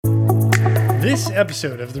This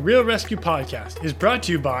episode of the Real Rescue Podcast is brought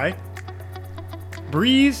to you by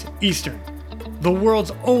Breeze Eastern, the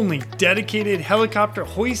world's only dedicated helicopter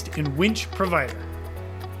hoist and winch provider.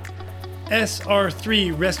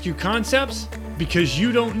 SR3 Rescue Concepts, because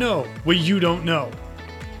you don't know what you don't know.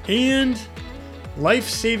 And Life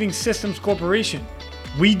Saving Systems Corporation.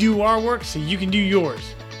 We do our work so you can do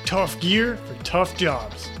yours. Tough gear for tough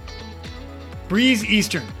jobs. Breeze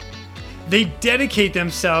Eastern. They dedicate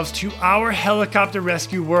themselves to our helicopter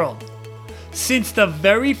rescue world. Since the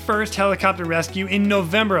very first helicopter rescue in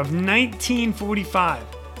November of 1945,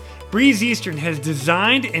 Breeze Eastern has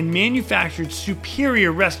designed and manufactured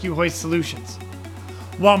superior rescue hoist solutions.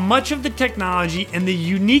 While much of the technology and the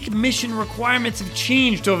unique mission requirements have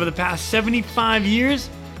changed over the past 75 years,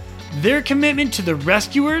 their commitment to the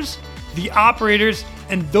rescuers, the operators,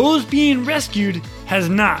 and those being rescued has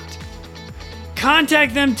not.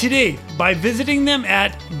 Contact them today by visiting them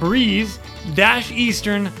at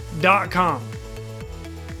breeze-eastern.com.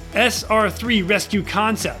 SR3 Rescue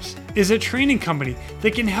Concepts is a training company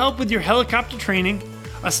that can help with your helicopter training,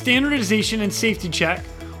 a standardization and safety check,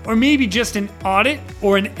 or maybe just an audit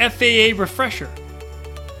or an FAA refresher.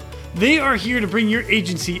 They are here to bring your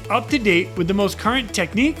agency up to date with the most current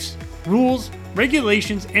techniques, rules,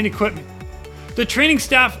 regulations, and equipment. The training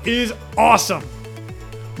staff is awesome.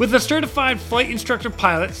 With a certified flight instructor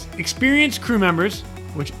pilots, experienced crew members,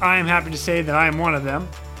 which I am happy to say that I am one of them,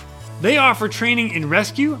 they offer training in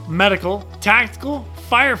rescue, medical, tactical,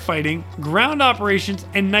 firefighting, ground operations,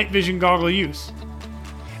 and night vision goggle use.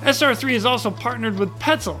 SR3 is also partnered with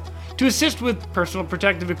Petzl to assist with personal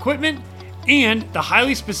protective equipment and the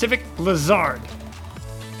highly specific Lazard.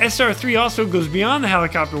 SR3 also goes beyond the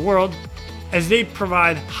helicopter world as they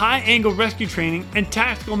provide high-angle rescue training and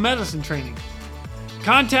tactical medicine training.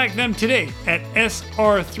 Contact them today at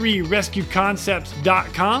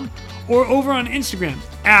sr3rescueconcepts.com or over on Instagram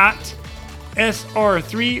at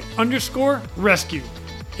sr3_rescue.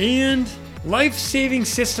 And Life Saving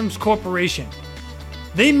Systems Corporation.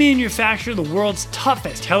 They manufacture the world's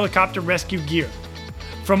toughest helicopter rescue gear.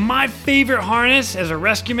 From my favorite harness as a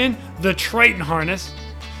rescueman, the Triton harness,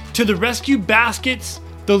 to the rescue baskets,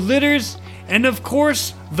 the litters, and of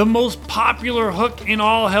course, the most popular hook in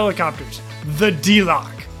all helicopters, the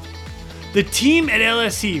D-Lock. The team at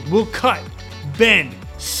LSC will cut, bend,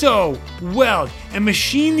 sew, weld, and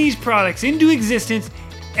machine these products into existence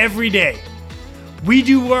every day. We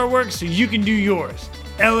do our work so you can do yours.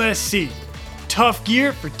 LSC. Tough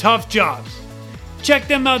gear for tough jobs. Check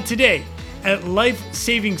them out today at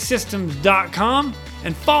lifesavingsystems.com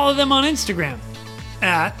and follow them on Instagram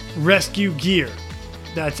at Rescue Gear.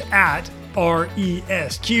 That's at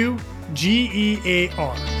RESQGEAR.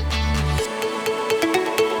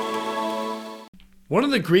 One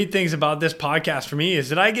of the great things about this podcast for me is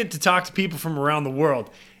that I get to talk to people from around the world.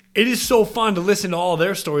 It is so fun to listen to all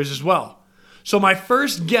their stories as well. So my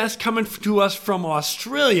first guest coming to us from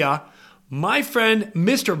Australia, my friend,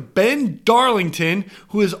 Mr. Ben Darlington,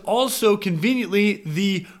 who is also conveniently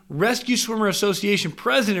the Rescue Swimmer Association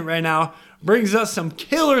president right now, brings us some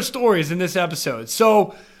killer stories in this episode.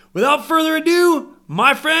 So without further ado,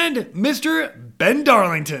 my friend, Mr. Ben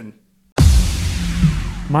Darlington.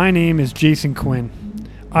 My name is Jason Quinn.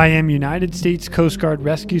 I am United States Coast Guard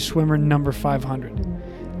Rescue Swimmer number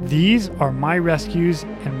 500. These are my rescues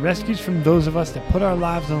and rescues from those of us that put our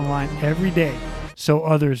lives on the line every day so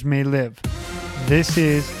others may live. This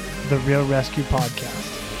is the Real Rescue Podcast.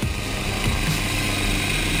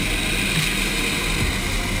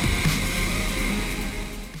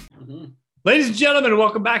 Ladies and gentlemen,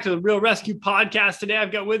 welcome back to the Real Rescue Podcast. Today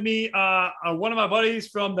I've got with me one of my buddies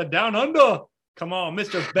from the Down Under. Come on,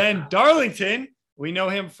 Mr. Ben Darlington. We know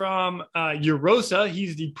him from EUROSA.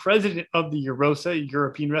 He's the president of the EUROSA,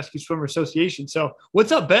 European Rescue Swimmer Association. So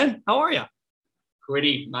what's up, Ben? How are you?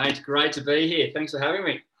 Quiddy, mate. Great to be here. Thanks for having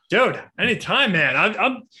me. Dude, anytime, man.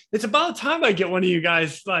 I'm it's about time I get one of you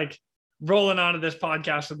guys like rolling onto this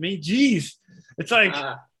podcast with me. Jeez. It's like,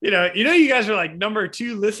 you guys are like number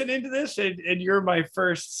 2 listening to this and you're my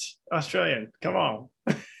first Australian. Come on.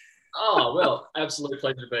 Oh, well, absolute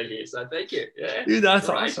pleasure to be here. So thank you. Yeah. Dude, that's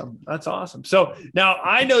great. Awesome. That's awesome. So now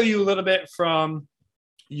I know you a little bit from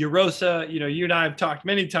EUROSA. You and I have talked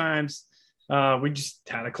many times. We just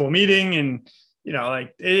had a cool meeting and,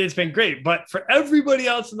 like it's been great. But for everybody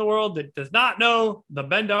else in the world that does not know the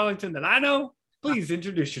Ben Darlington that I know, please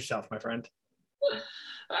introduce yourself, my friend.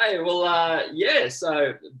 Hey, well,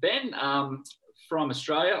 so Ben, from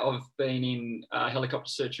Australia, I've been in helicopter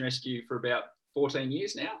search and rescue for about 14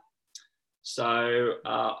 years now. So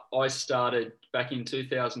I started back in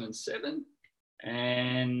 2007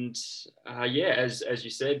 And as you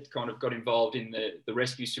said, kind of got involved in the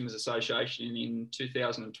Rescue Swimmers Association in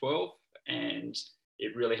 2012, and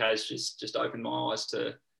it really has just opened my eyes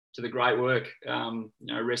to the great work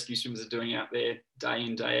rescue swimmers are doing out there day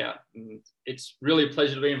in, day out. And it's really a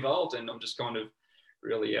pleasure to be involved, and I'm just kind of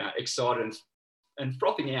really excited and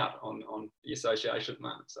frothing out on the association at the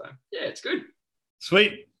moment. So yeah, it's good.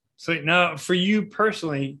 Sweet. Now, for you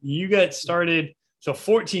personally, you got started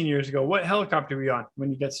 14 years ago. What helicopter were you on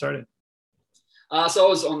when you got started? So I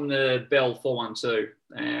was on the Bell 412.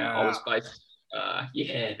 I was based,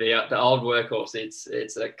 the old workhorse.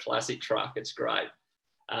 It's a classic truck. It's great.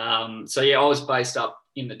 I was based up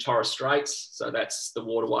in the Torres Straits. So that's the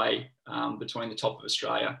waterway between the top of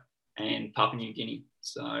Australia and Papua New Guinea.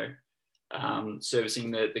 So servicing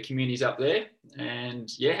the communities up there, and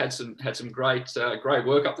had some great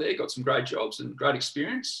work up there. Got some great jobs and great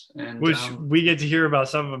experience, and which we get to hear about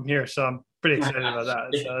some of them here. So I'm pretty excited about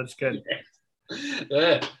that. So that's good.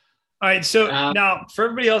 Yeah. All right. So now for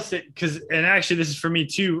everybody else, and actually this is for me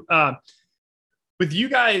too. With you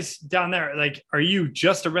guys down there, like, are you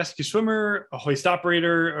just a rescue swimmer, a hoist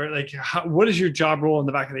operator, or like, what is your job role in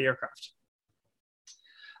the back of the aircraft?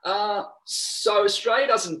 So Australia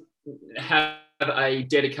doesn't have a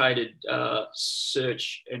dedicated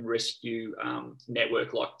search and rescue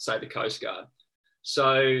network like, say, the Coast Guard.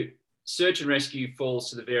 So search and rescue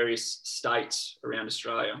falls to the various states around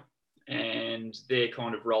Australia, and they're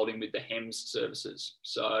kind of rolled in with the HEMS services.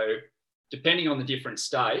 So depending on the different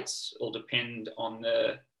states, it'll depend on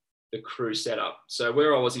the crew setup. So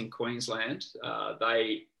where I was in Queensland,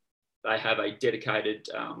 they have a dedicated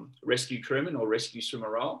rescue crewman or rescue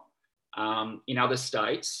swimmer role. In other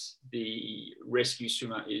states, the rescue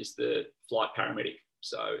swimmer is the flight paramedic.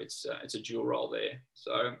 So it's a dual role there.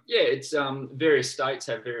 So yeah, it's various states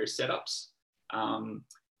have various setups,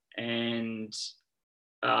 and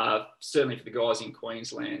certainly for the guys in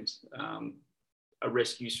Queensland, a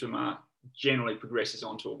rescue swimmer generally progresses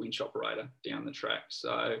onto a winch operator down the track.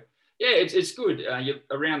 So yeah, it's good.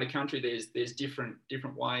 Around the country, there's different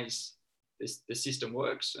ways the system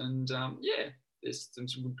works, and there's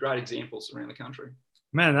some great examples around the country.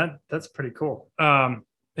 Man, that's pretty cool.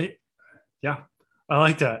 Yeah, I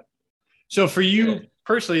like that. So for you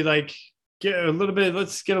personally, like,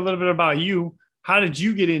 let's get a little bit about you. How did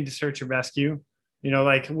you get into search and rescue?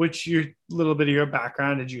 Like, what's your little bit of your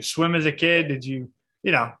background? Did you swim as a kid? Did you,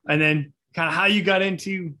 and then kind of how you got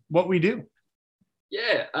into what we do?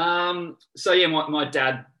 Yeah. My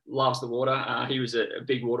dad loves the water. He was a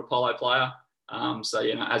big water polo player. As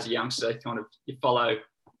a youngster, kind of you follow,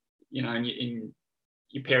 in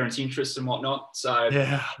your parents' interests and whatnot. So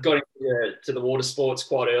got into the water sports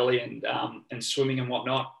quite early, and swimming and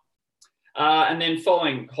whatnot. And then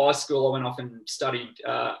following high school, I went off and studied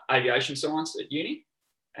aviation science at uni.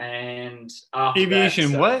 And after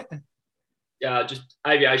aviation, what? Just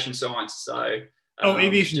aviation science. So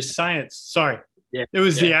aviation science. Sorry, it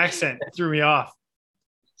was the accent that threw me off.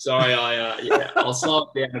 Sorry, I'll slow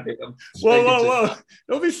it down a bit. Whoa!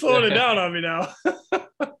 Don't be slowing it down on me now.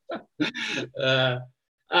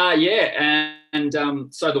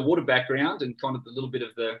 So the water background and kind of a little bit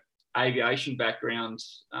of the aviation background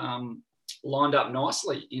lined up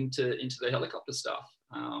nicely into the helicopter stuff.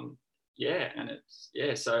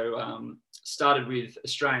 Started with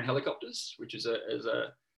Australian Helicopters, which is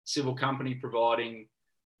a civil company providing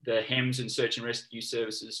the HEMS and search and rescue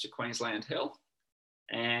services to Queensland Health.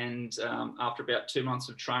 And after about 2 months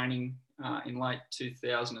of training in late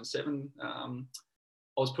 2007, I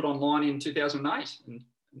was put online in 2008, and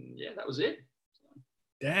that was it.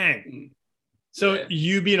 Dang. So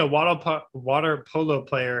you being a water polo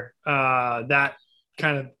player, that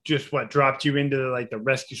kind of just dropped you into like the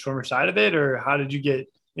rescue swimmer side of it, or how did you get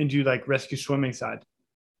into like rescue swimming side?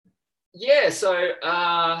 Yeah, so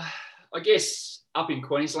I guess up in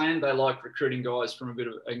Queensland, they like recruiting guys from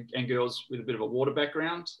and girls with a bit of a water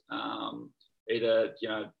background, either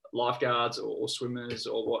lifeguards or swimmers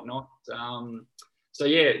or whatnot.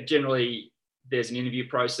 Generally there's an interview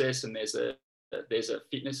process, and there's a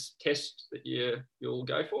fitness test that you'll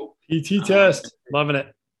go for. PT test, loving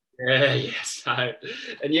it. And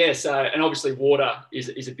obviously water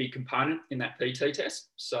is a big component in that PT test.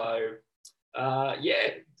 So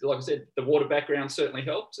like I said, the water background certainly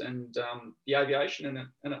helped, and the aviation,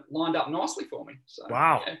 and it lined up nicely for me. So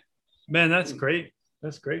wow, man, that's great.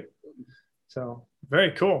 That's great. So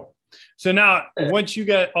very cool. So now, once you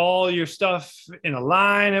get all your stuff in a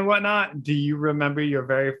line and whatnot, do you remember your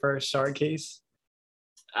very first SAR case?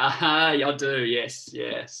 I do, yes.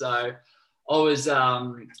 Yeah. So I was,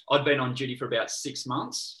 I'd been on duty for about 6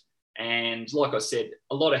 months, and like I said,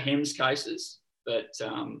 a lot of HEMS cases. but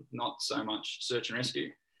not so much search and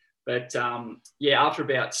rescue. But after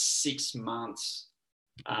about 6 months,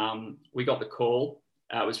 we got the call.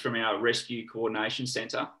 It was from our rescue coordination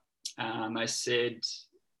centre. They said,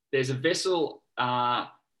 there's a vessel,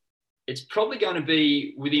 it's probably going to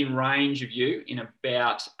be within range of you in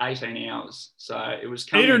about 18 hours. So it was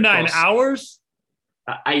coming 8 or 9 hours?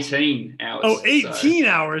 18 hours. Oh, 18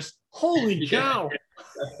 hours. Holy cow.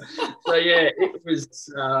 So it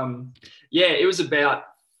was about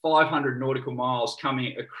 500 nautical miles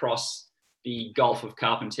coming across the Gulf of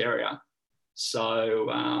Carpentaria. So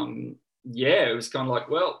it was kind of like,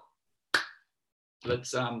 well, let's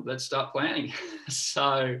start planning.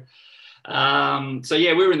 So we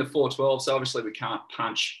were in the 412. So obviously we can't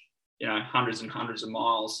punch, hundreds and hundreds of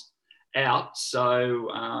miles out.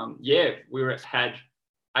 So we had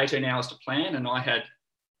 18 hours to plan, and I had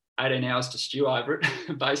 18 hours to stew over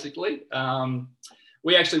it, basically.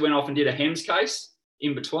 We actually went off and did a HEMS case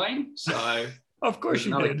in between. So of course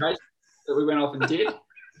you did. Case that we went off and did.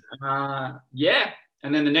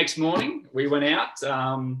 And then the next morning we went out.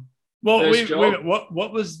 What was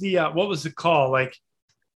the call, like,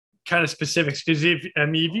 kind of specifics? Because if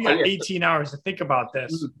you got 18 hours to think about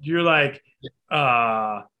this, you're like,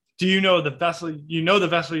 do you know the vessel? You know the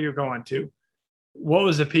vessel you're going to. What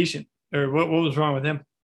was the patient, or what was wrong with him?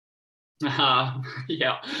 Not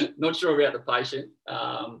sure about the patient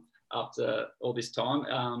after all this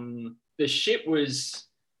time. The ship was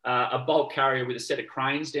a bulk carrier with a set of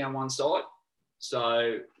cranes down one side.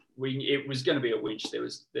 So it was going to be a winch. There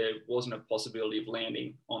wasn't a possibility of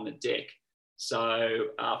landing on the deck. So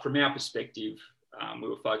from our perspective, we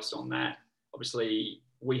were focused on that. Obviously,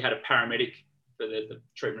 we had a paramedic for the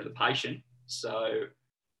treatment of the patient. So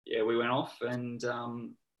we went off and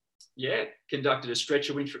conducted a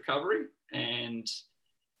stretcher winch recovery. And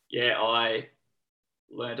I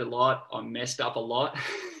learned a lot. I messed up a lot.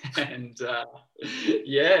 And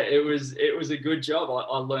it was a good job.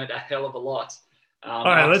 I learned a hell of a lot. All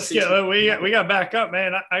right, we got to back up,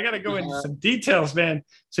 man. I got to go into some details, man.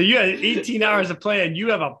 So you had 18 hours to plan. You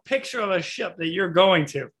have a picture of a ship that you're going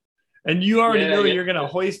to, and you already know you're going to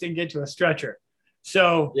hoist and get to a stretcher.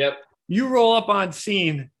 So you roll up on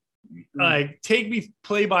scene, like, take me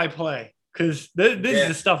play by play, because this is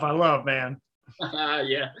the stuff I love, man.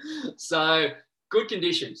 So good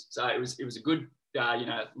conditions. So it was a good,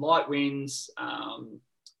 light winds.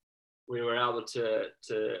 We were able to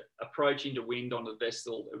approach into wind on the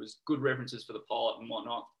vessel. It was good references for the pilot and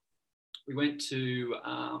whatnot. We went to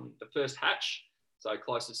the first hatch, so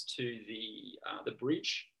closest to the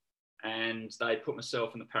bridge, and they put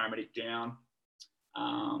myself and the paramedic down.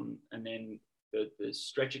 And then the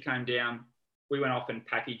stretcher came down. We went off and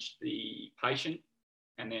packaged the patient,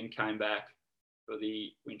 and then came back for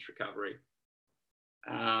the winch recovery.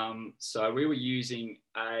 So we were using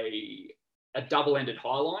a double-ended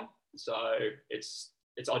highline. So it's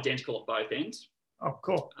identical at both ends. Oh,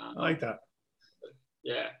 cool. I like that.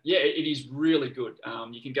 It is really good.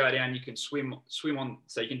 You can go down, you can swim on,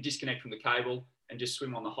 so you can disconnect from the cable and just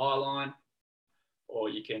swim on the high line, or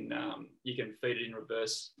you can feed it in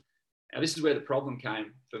reverse. Now, this is where the problem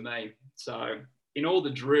came for me. So in all the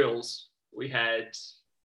drills, we had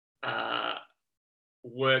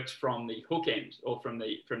worked from the hook end, or from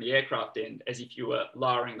the aircraft end, as if you were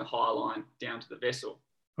lowering the high line down to the vessel.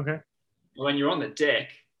 Okay. When you're on the deck,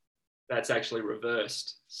 that's actually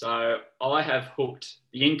reversed. So I have hooked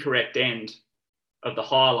the incorrect end of the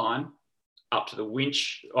high line up to the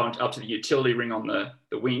winch, up to the utility ring on the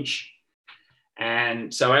winch.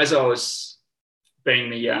 And so as I was being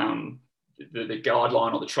the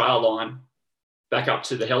guideline or the trail line back up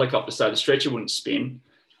to the helicopter so the stretcher wouldn't spin,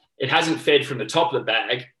 it hasn't fed from the top of the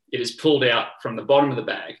bag. It is pulled out from the bottom of the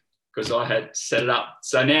bag because I had set it up.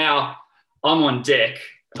 So now I'm on deck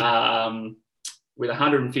with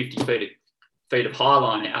 150 feet of high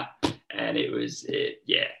line out, and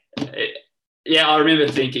I remember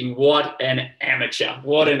thinking, what an amateur,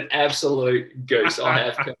 what an absolute goose. I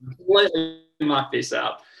have completely mucked this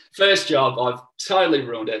up. First job, I've totally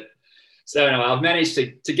ruined it. So anyway, I've managed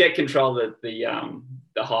to get control of the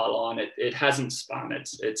high line. It hasn't spun.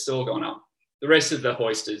 It's all gone up. The rest of the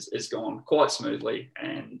hoist is gone quite smoothly,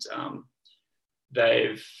 and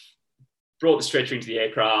they've brought the stretcher into the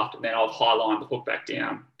aircraft, and then I've high-lined the hook back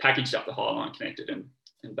down, packaged up the high line, connected, and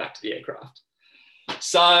back to the aircraft.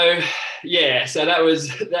 So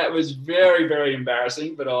that was very, very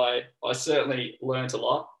embarrassing, but I certainly learnt a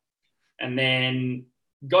lot. And then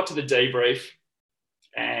got to the debrief,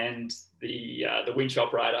 and the winch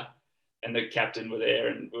operator and the captain were there,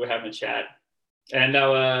 and we were having a chat. And they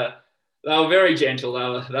were very gentle.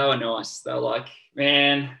 They were nice. They were like,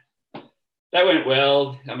 man, that went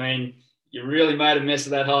well. I mean, you really made a mess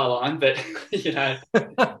of that high line, but you know,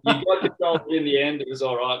 you got control in the end. It was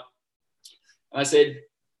all right. And I said,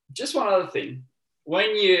 just one other thing.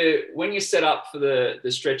 When you set up for the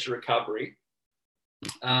stretcher recovery,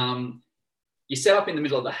 you set up in the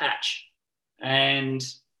middle of the hatch. And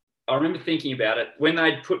I remember thinking about it. When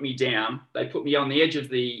they'd put me down, they put me on the edge of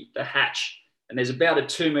the hatch, and there's about a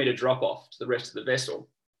 2 meter drop off to the rest of the vessel.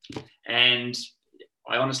 And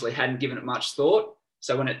I honestly hadn't given it much thought.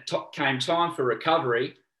 So when it came time for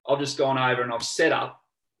recovery, I've just gone over and I've set up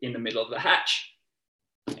in the middle of the hatch.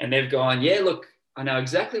 And they've gone, yeah, look, I know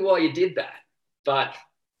exactly why you did that. But,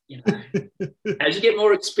 you know, as you get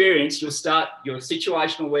more experience, your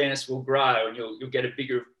situational awareness will grow and you'll get a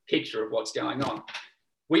bigger picture of what's going on.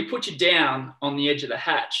 We put you down on the edge of the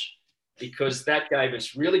hatch because that gave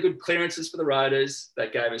us really good clearances for the rotors.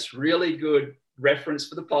 That gave us really good reference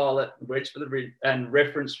for the pilot and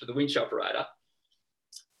reference for the winch operator.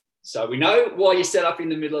 So we know why you set up in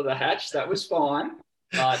the middle of the hatch. That was fine,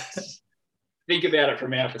 but think about it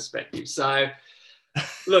from our perspective. So,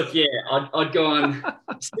 look, yeah, I'd gone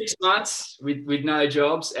 6 months with no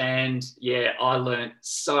jobs, and yeah, I learned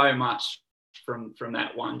so much from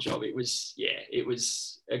that one job. It was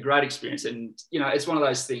a great experience, and you know, it's one of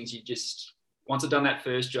those things you just once I've done that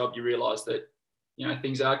first job, you realise that you know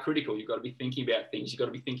things are critical. You've got to be thinking about things. You've got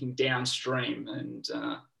to be thinking downstream, and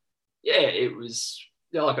it was.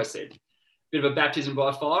 Yeah, like I said, bit of a baptism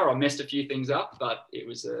by fire. I messed a few things up, but it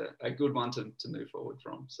was a good one to move forward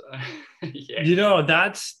from. So, yeah. You know,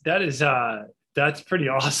 that's pretty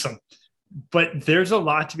awesome. But there's a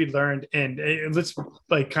lot to be learned, and let's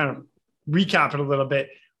like kind of recap it a little bit.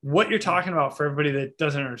 What you're talking about for everybody that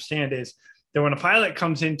doesn't understand is that when a pilot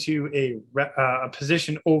comes into a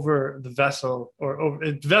position over the vessel or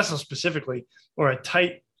over the vessel specifically, or a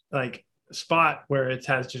tight like spot where it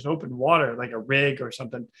has just open water, like a rig or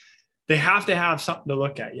something, they have to have something to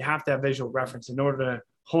look at. You have to have visual reference in order to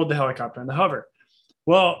hold the helicopter in the hover.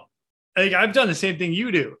 Well, like I've done the same thing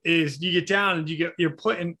you do is you get down and you're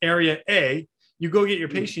put in area A, you go get your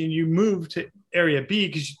patient and you move to area B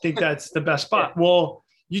because you think that's the best spot. Well,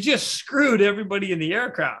 you just screwed everybody in the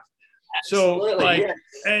aircraft. Absolutely,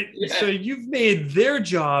 So you've made their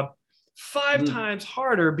job 5 times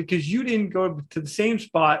harder because you didn't go to the same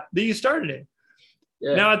spot that you started in.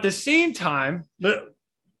 Yeah. Now, at the same time,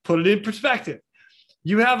 put it in perspective.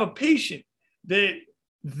 You have a patient that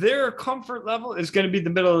their comfort level is going to be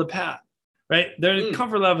the middle of the path, right? Their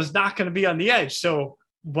comfort level is not going to be on the edge. So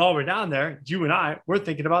while we're down there, you and we're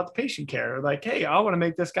thinking about the patient care. Like, hey, I want to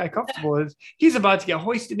make this guy comfortable. He's about to get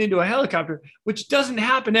hoisted into a helicopter, which doesn't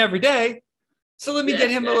happen every day. So let me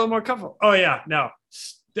get him a little more comfortable. Oh, yeah, no.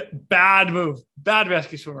 Bad move. Bad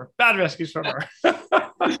rescue swimmer. That's right.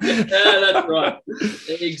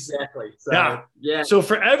 Exactly. So, yeah. So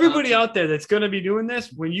for everybody out there that's going to be doing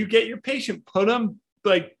this, when you get your patient, put them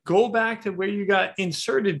go back to where you got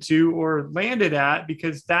inserted to or landed at,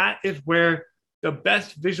 because that is where the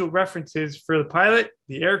best visual reference is for the pilot,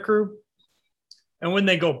 the air crew. And when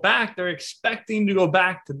they go back, they're expecting to go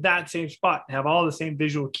back to that same spot and have all the same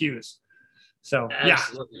visual cues. So,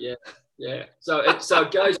 absolutely, yeah. So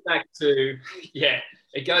it goes back to,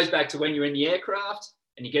 it goes back to when you're in the aircraft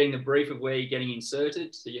and you're getting the brief of where you're getting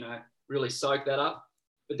inserted. So, you know, really soak that up.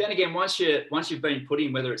 But then again, once you've been put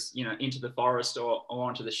in, whether it's, you know, into the forest or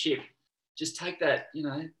onto the ship, just take that, you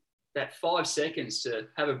know, that 5 seconds to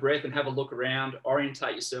have a breath and have a look around,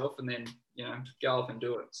 orientate yourself, and then, you know, go off and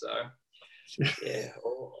do it. So, yeah,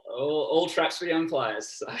 all traps for young players.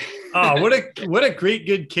 So. Oh, what a great,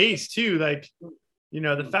 good case too. Like, you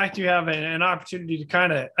know, the fact you have an opportunity to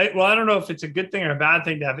kind of, I don't know if it's a good thing or a bad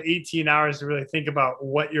thing to have 18 hours to really think about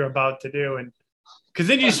what you're about to do. And because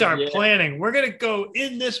then you start planning, we're going to go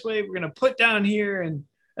in this way, we're going to put down here. And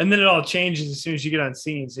then it all changes as soon as you get on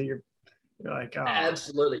scene. So you're like, oh.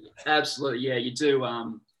 Absolutely. Yeah, you do.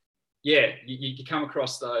 You come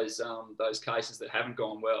across those cases that haven't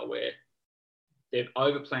gone well, where they've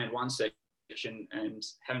overplanned one section and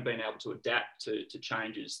haven't been able to adapt to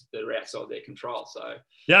changes that are outside their control. So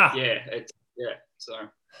So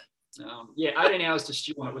 18 hours to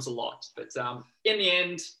stew on it was a lot, but in the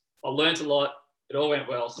end, I learned a lot. It all went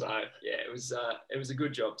well. So yeah, it was a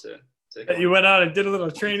good job to you went out and did a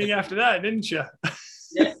little training after that, didn't you?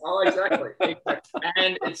 Yeah. Oh, exactly.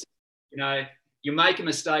 And it's, you know, you make a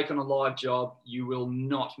mistake on a live job, you will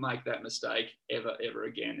not make that mistake ever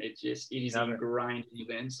again. It is ingrained in you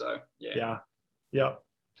then. So yeah.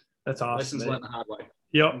 That's awesome. Lessons learned the hard way.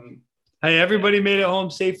 Yep. Hey, everybody made it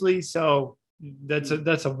home safely, so that's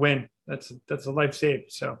a win. That's a life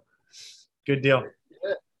saved. So good deal.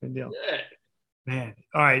 Yeah. Good deal. Yeah. Man.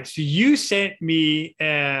 All right. So you sent me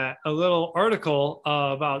a little article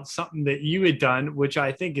about something that you had done, which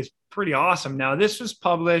I think is pretty awesome. Now, this was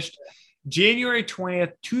published January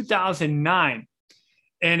 20th, 2009.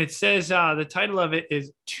 And it says the title of it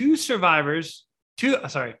is Two Survive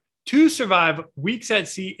Weeks at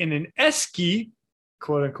Sea in an Esky,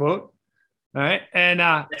 quote unquote. All right.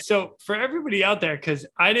 And so for everybody out there, because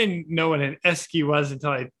I didn't know what an esky was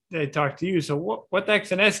until I talked to you. So what the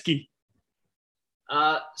heck's an esky?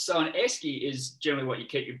 So an esky is generally what you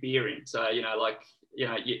keep your beer in. So, you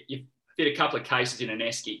fit a couple of cases in an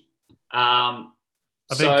esky. A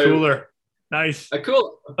big cooler. Nice. A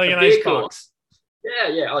cooler. Like an ice box.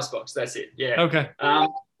 Yeah, ice box. That's it. Yeah. Okay.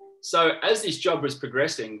 So as this job was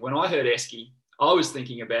progressing, when I heard esky, I was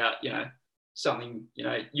thinking about, something, you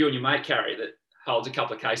and your mate carry that holds a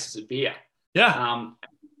couple of cases of beer. Yeah.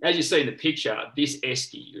 As you see in the picture, this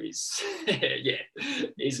esky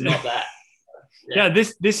is not that. Yeah,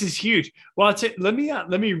 this is huge. Well, let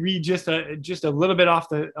me read just a little bit off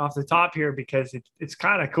the top here because it's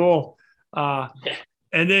kind of cool.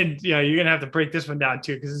 And then you're gonna have to break this one down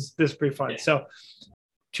too because this is pretty fun. Yeah. So,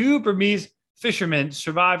 two Burmese fishermen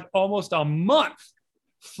survived almost a month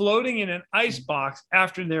floating in an ice box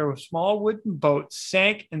after their small wooden boat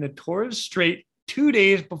sank in the Torres Strait 2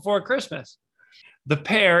 days before Christmas. The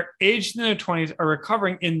pair, aged in their 20s, are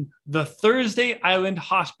recovering in the Thursday Island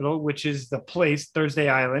Hospital, which is the place, Thursday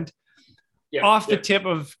Island, off the tip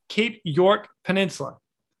of Cape York Peninsula,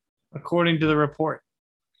 according to the report.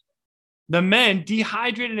 The men,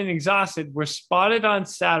 dehydrated and exhausted, were spotted on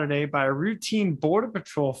Saturday by a routine Border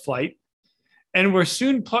Patrol flight and were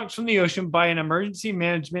soon plucked from the ocean by an emergency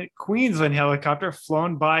management Queensland helicopter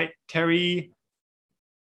flown by Terry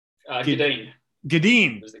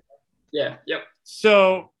Gadeen. Yeah, yep.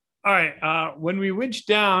 So, all right, when we winched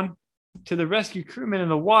down to the rescue crewmen in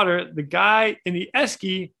the water, the guy in the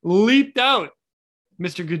esky leaped out,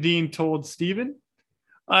 Mr. Gadeen told Stephen.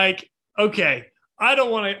 Like, okay, I don't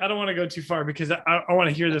want to go too far because I want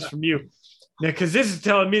to hear this from you. Now, because this is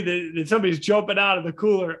telling me that somebody's jumping out of the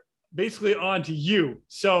cooler basically onto you.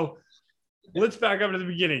 So let's back up to the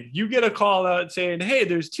beginning. You get a call out saying, hey,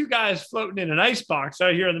 there's two guys floating in an ice box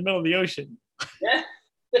out here in the middle of the ocean. Yeah.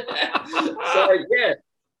 So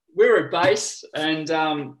we were at base and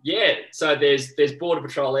so there's Border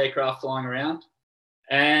Patrol aircraft flying around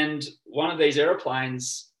and one of these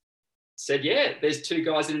airplanes said, there's two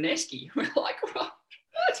guys in an esky. We're like, what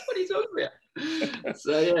are you talking about?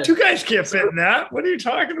 So two guys can't fit in that. What are you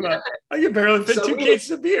talking about? I can barely fit two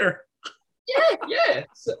cases of beer. Yeah.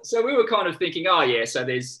 So we were kind of thinking, so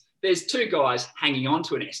there's two guys hanging on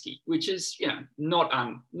to an esky, which is, not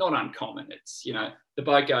uncommon. It's, the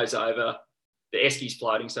boat goes over, the esky's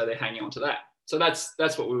floating, so they're hanging on to that. So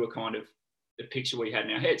that's what we were kind of, the picture we had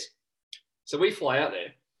in our heads. So we fly out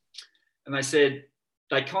there and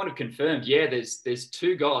they kind of confirmed, there's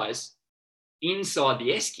two guys inside the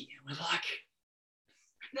esky. And we're like,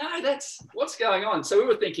 no, that's what's going on. So we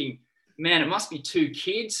were thinking, man, it must be two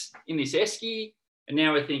kids in this esky. And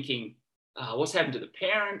now we're thinking, what's happened to the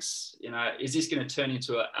parents? Is this going to turn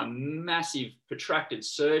into a massive protracted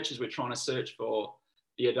search as we're trying to search for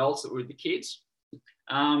the adults that were with the kids?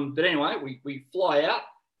 But anyway, we fly out.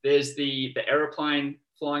 There's the aeroplane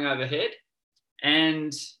flying overhead.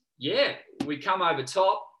 And we come over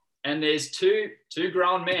top and there's two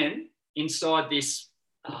grown men inside this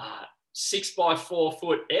 6x4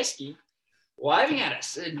 foot esky waving at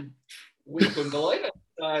us. And we couldn't believe it.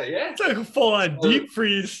 So it's like a full-on deep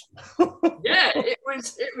freeze. It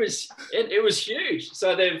was huge.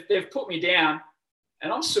 So they've put me down,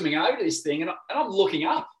 and I'm swimming over to this thing, and I'm looking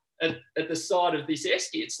up at the side of this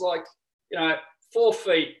esky. It's like 4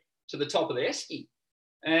 feet to the top of the esky,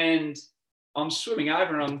 and I'm swimming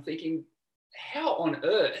over, and I'm thinking, how on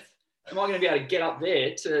earth am I going to be able to get up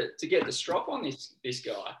there to get the strop on this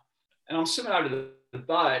guy? And I'm swimming over to the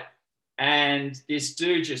boat. And this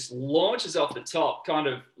dude just launches off the top, kind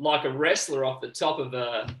of like a wrestler off the top of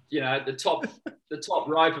the top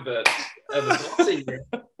rope of a boxing ring.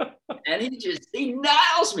 And he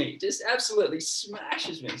nails me, just absolutely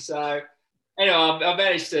smashes me. So anyway, I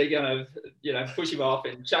managed to kind of, push him off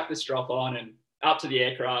and chuck the strop on and up to the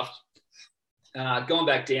aircraft, gone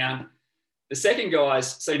back down. The second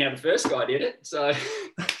guy's seen how the first guy did it. So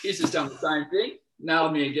he's just done the same thing,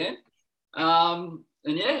 nailed me again.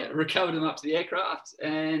 And recovered them up to the aircraft.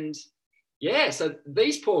 And so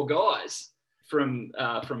these poor guys from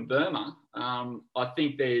Burma, I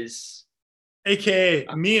think there's... AKA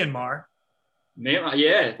Myanmar.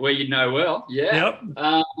 Myanmar, where you know well. Yeah.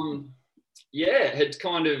 Yep. Had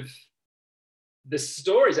kind of... The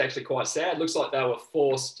story is actually quite sad. Looks like they were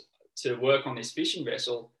forced to work on this fishing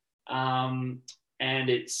vessel, and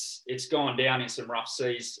it's gone down in some rough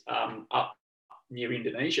seas up near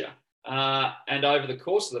Indonesia. And over the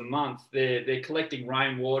course of the month, they're collecting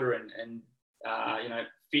rainwater and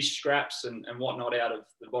fish scraps and whatnot out of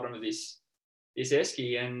the bottom of this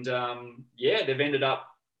esky, and they've ended up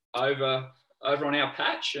over on our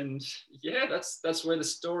patch, and that's where the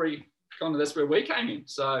story that's where we came in.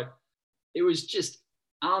 So it was just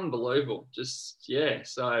unbelievable. It's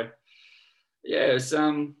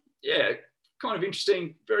kind of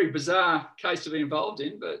interesting, very bizarre case to be involved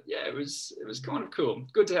in, but it was kind of cool.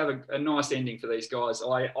 Good to have a nice ending for these guys.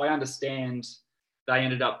 I understand they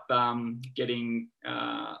ended up getting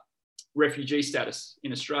refugee status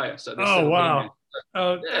in Australia. So wow.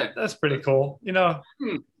 That's pretty cool.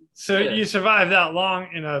 So you survived that long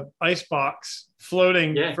in a ice box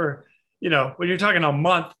floating for, when you're talking a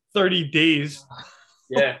month, 30 days.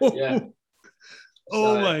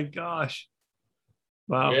 Oh my gosh.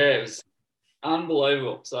 Wow. Yeah, it was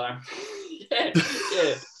unbelievable. So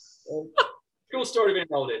cool story to be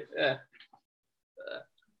involved in. Yeah.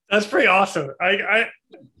 That's pretty awesome. I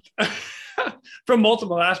from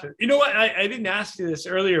multiple aspects. You know what? I didn't ask you this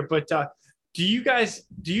earlier, but do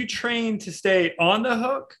you train to stay on the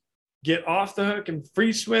hook, get off the hook, and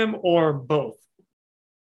free swim, or both?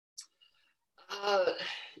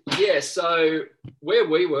 So where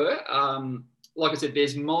we were, like I said,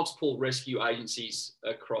 there's multiple rescue agencies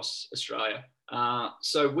across Australia.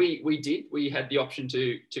 So we had the option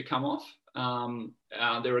to come off.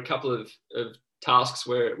 There were a couple of tasks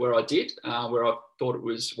where I did, where I thought it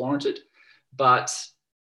was warranted, but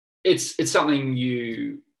it's something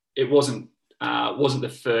it wasn't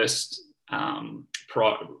the first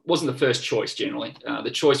wasn't the first choice generally.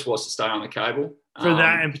 The choice was to stay on the cable for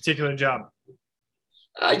that in particular job.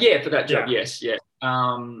 For that job, yes.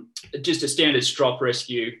 Just a standard strop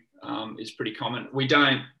rescue is pretty common.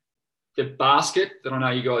 The basket that I know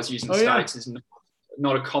you guys use in the States is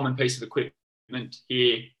not a common piece of equipment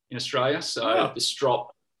here in Australia. So the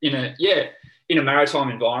strop in a maritime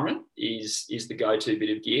environment is the go-to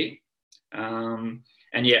bit of gear. I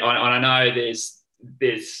know there's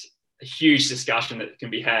a huge discussion that can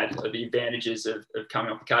be had of the advantages of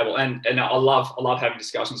coming off the cable, and I love having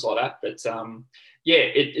discussions like that. But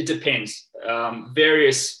it depends.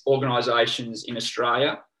 Various organisations in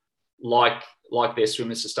Australia like their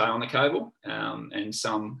swimmers to stay on the cable, and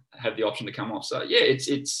some have the option to come off. So it's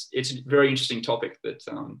a very interesting topic that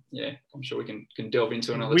I'm sure we can delve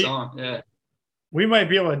into another time. Yeah, we might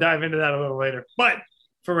be able to dive into that a little later, but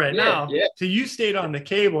for right now, so you stayed on the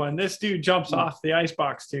cable, and this dude jumps off the ice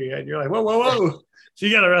box to you, and you're like, whoa. So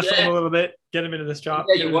you got to wrestle him a little bit, get him into this job.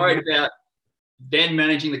 Yeah, you're worried about then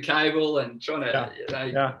managing the cable and trying to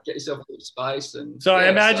get yourself a little space. And so I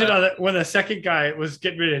imagine when the second guy was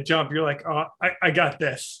getting ready to jump, you're like, oh, I got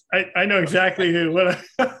this. I know exactly who.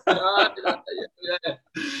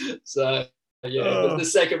 So the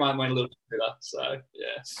second one went a little bit better. So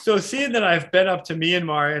So seeing that I've been up to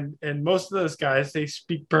Myanmar, and most of those guys, they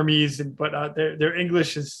speak Burmese, but their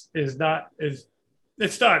English is not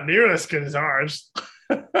near as good as ours.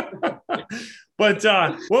 But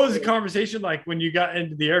what was the conversation like when you got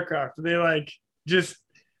into the aircraft? Were they like just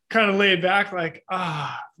kind of laid back, like,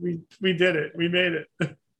 we did it, we made it?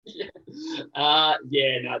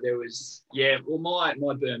 There was, well,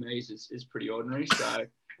 my Burmese is pretty ordinary, so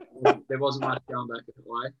there wasn't much going back that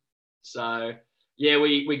way. So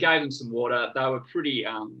we gave them some water. They were pretty,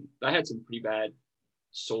 they had some pretty bad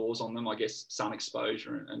sores on them, I guess, sun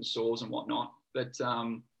exposure and sores and whatnot. But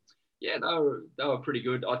they were pretty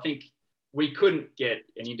good. I think we couldn't get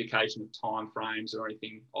an indication of time frames or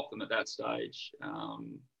anything off them at that stage.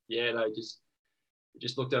 They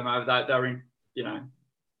just looked at them over. They were in,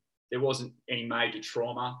 there wasn't any major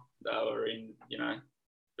trauma. They were in,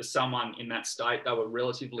 for someone in that state, they were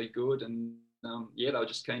relatively good, and they were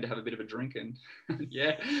just keen to have a bit of a drink, and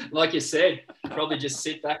like you said, probably just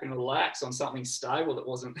sit back and relax on something stable that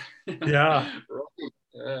wasn't God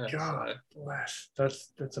bless.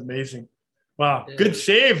 That's amazing. Wow, good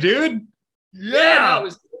save, dude. It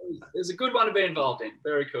was a good one to be involved in.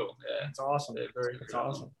 Very cool. That's awesome. That's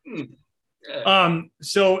awesome.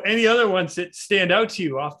 So any other ones that stand out to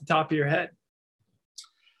you off the top of your head?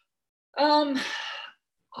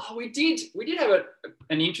 We did have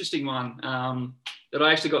an interesting one that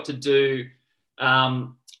I actually got to do.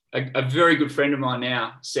 A very good friend of mine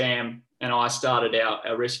now, Sam, and I started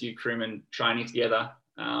our rescue crewman training together.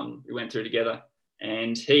 We went through together,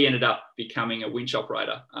 and he ended up becoming a winch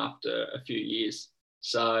operator after a few years.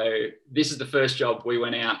 So this is the first job we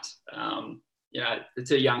went out. The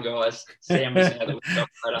two young guys, Sam was now the winch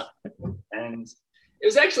operator, and it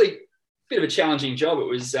was actually a bit of a challenging job. It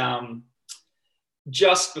was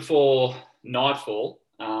just before nightfall.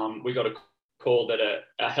 We got a call that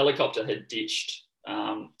a helicopter had ditched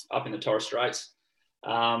up in the Torres Straits.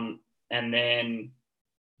 And then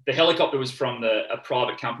the helicopter was from a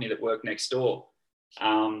private company that worked next door.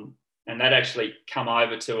 And that actually come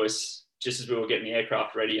over to us just as we were getting the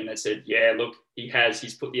aircraft ready. And they said, yeah, look,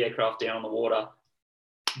 he's put the aircraft down on the water.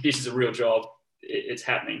 This is a real job. It's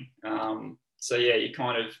happening. So yeah, you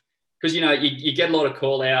kind of, because, you get a lot of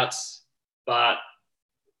call outs, but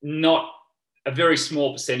not a very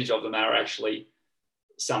small percentage of them are actually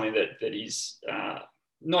something that is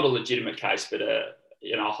not a legitimate case, but a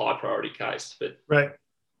high priority case. But right.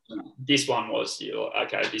 This one was,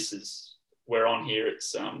 okay, we're on here.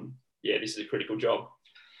 It's this is a critical job.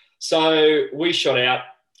 So we shot out.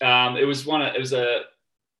 It was a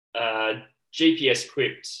GPS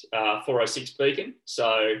equipped 406 beacon.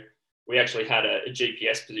 So we actually had a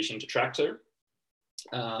GPS position to track to.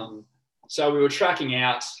 So we were tracking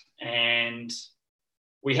out, and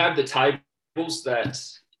we have the tables that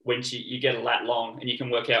when you get a lat long and you can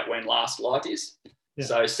work out when last light is. Yeah.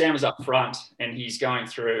 So Sam was up front and he's going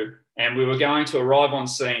through, and we were going to arrive on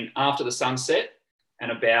scene after the sunset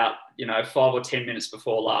and about 5 or 10 minutes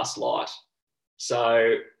before last light.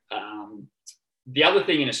 So the other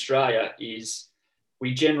thing in Australia is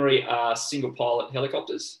we generally are single pilot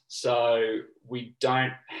helicopters, so we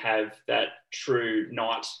don't have that true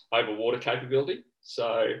night over water capability.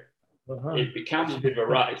 So it becomes a bit of a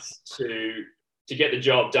race to get the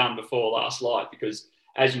job done before last light, because,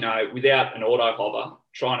 as you know, without an auto hover,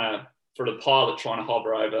 for the pilot trying to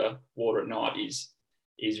hover over water at night is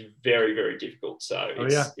very, very difficult. So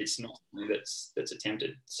it's not something that's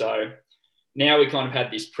attempted. So now we kind of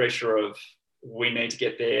had this pressure of we need to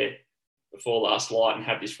get there before last light and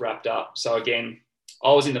have this wrapped up. So again,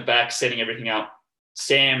 I was in the back setting everything up.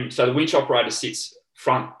 Sam, so the winch operator sits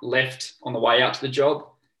front left on the way out to the job.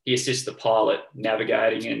 He assists the pilot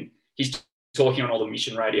navigating, and he's talking on all the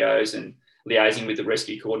mission radios and liaising with the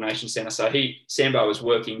rescue coordination centre. So Sambo was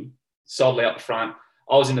working solidly up the front.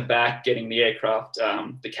 I was in the back getting the aircraft,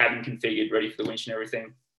 the cabin configured, ready for the winch and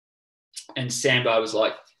everything. And Sambo was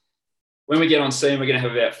like, when we get on scene, we're going to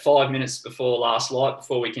have about 5 minutes before last light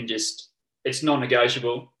before we can it's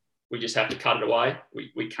non-negotiable. We just have to cut it away.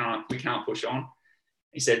 We can't push on.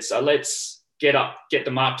 He said, so let's get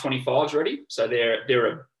the Mark 25s ready. So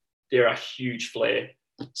they're a huge flare.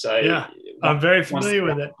 So yeah, I'm very familiar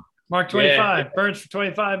with it. Mark 25 burns for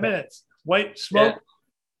 25 minutes. White smoke.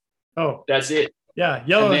 Yeah. Oh, that's it. Yeah,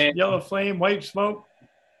 yellow flame, white smoke.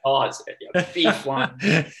 Oh, it's a big flame.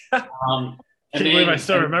 Can't believe I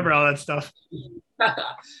still remember all that stuff.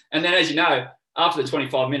 And then, as you know, after the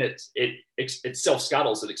 25 minutes, it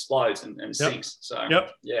self-scuttles, it explodes and sinks. So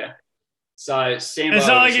yeah. So Sambo, it's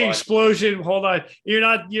not like an explosion. Hold on, you're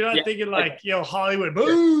not thinking like Hollywood.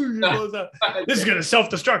 Boom! This is gonna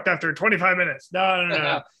self-destruct after 25 minutes.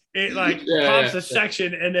 No. It pops a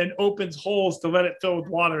section and then opens holes to let it fill with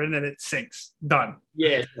water, and then it sinks. Done.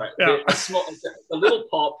 Yeah, right. Yeah. A little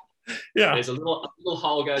pop. Yeah. There's a little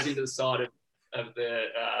hole goes into the side of the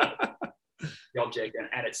object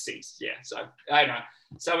and it sinks. Yeah. So I know.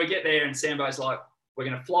 So we get there and Sambo's like, we're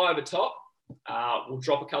going to fly over top. We'll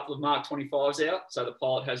drop a couple of Mark 25s out so the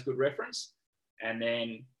pilot has good reference. And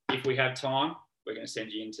then if we have time, we're going to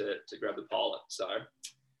send you in to grab the pilot. So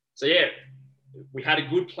yeah, we had a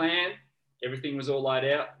good plan. Everything was all laid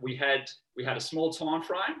out. We had a small time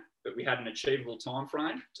frame, but we had an achievable time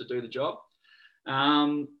frame to do the job.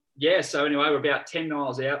 So anyway, we're about 10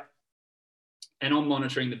 miles out and I'm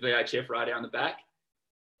monitoring the VHF radar in the back.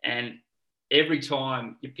 And every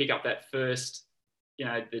time you pick up that first,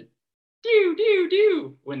 the doo, doo,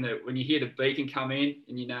 doo, when you hear the beacon come in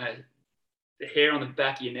and the hair on the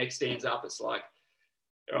back of your neck stands up, it's like,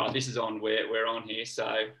 all right, this is on, we're on here.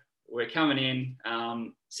 So we're coming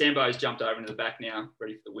in. Sambo's jumped over into the back now,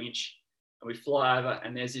 ready for the winch. And we fly over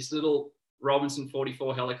and there's this little Robinson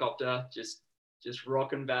 44 helicopter just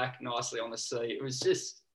rocking back nicely on the sea. It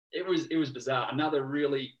was bizarre. Another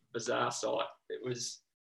really bizarre sight. It was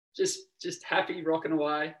just happy rocking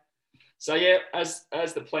away. So yeah, as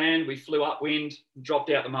the plan, we flew upwind,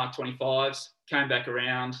 dropped out the Mark 25s, came back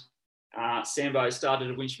around. Sambo started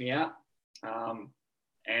to winch me out.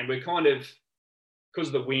 And we're kind of, because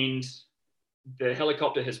of the wind, the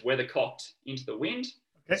helicopter has weathercocked into the wind.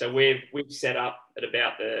 Okay. So we've set up at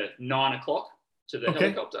about the 9 o'clock to the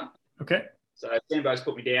helicopter. Okay. So Sambo's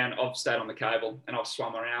put me down. I've stayed on the cable and I've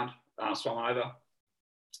swum over.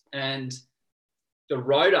 And the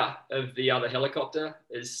rotor of the other helicopter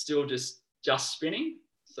is still just spinning.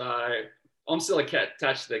 So I'm still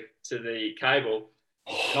attached to the cable.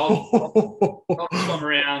 And I've swum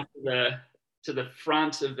around to the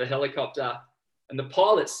front of the helicopter, and the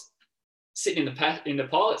pilot's sitting in the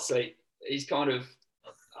pilot's seat. He's kind of,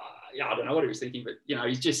 I don't know what he was thinking, but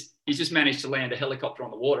he's just managed to land a helicopter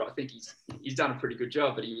on the water. I think he's done a pretty good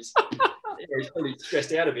job, but he's probably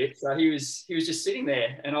stressed out a bit. So he was just sitting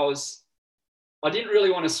there, and I didn't really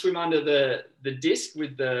want to swim under the disc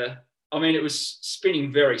with it was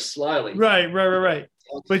spinning very slowly. Right.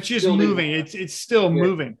 But just moving. It's still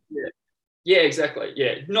moving. Yeah, exactly.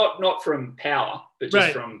 Yeah, not from power, but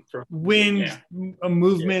just from wind, a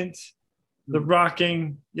movement, the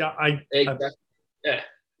rocking. Yeah, exactly.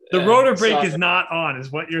 The rotor brake is not on,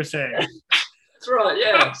 is what you're saying. That's right.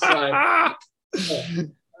 Yeah.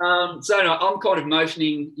 So no, I'm kind of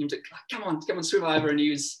motioning him to come on, swim over, and he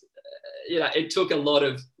was, it took a lot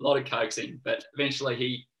of coaxing, but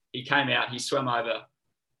eventually he came out, he swam over,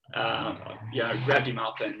 grabbed him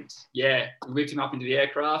up, and we whipped him up into the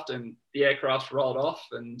aircraft, and the aircraft rolled off,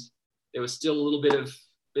 and there was still a little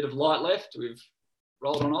bit of light left. We've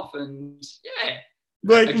rolled on off, and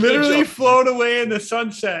like literally flown away in the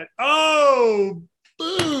sunset. Oh,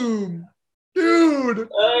 boom, dude!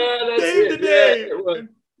 Save the day.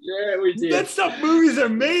 Yeah, we did. That's stuff movies are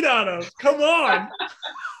made out of. Come on.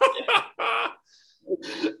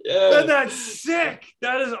 That's sick.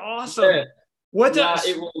 That is awesome. Yeah.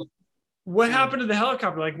 What happened to the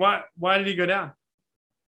helicopter? Like, why did he go down?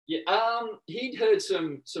 Yeah, he'd heard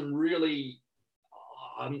some really.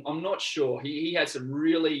 I'm not sure. He had some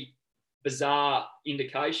really bizarre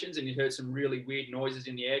indications, and he heard some really weird noises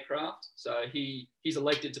in the aircraft. So he's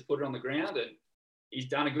elected to put it on the ground, and he's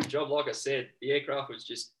done a good job. Like I said, the aircraft was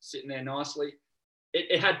just sitting there nicely.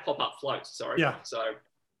 It had pop-up floats. Sorry. Yeah. So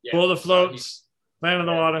pull the floats, land in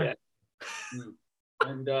the water. Yeah.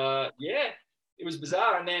 And it was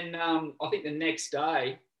bizarre. And then I think the next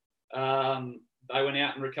day, they went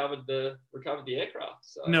out and recovered the aircraft.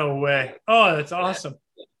 So, no way. Oh, that's awesome.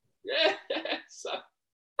 Yeah. So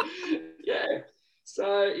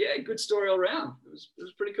good story all around. It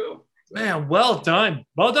was pretty cool. So, man, well done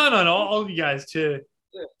on all of you guys to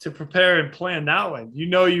prepare and plan that one.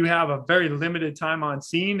 You have a very limited time on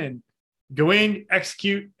scene, and go in,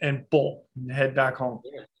 execute, and bolt, and head back home.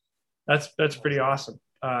 That's pretty awesome.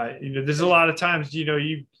 There's a lot of times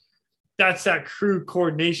that's that crew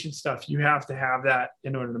coordination stuff. You have to have that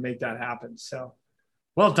in order to make that happen. So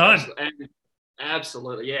well done.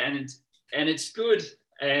 Absolutely. Yeah. And it's good.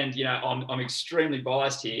 And, I'm extremely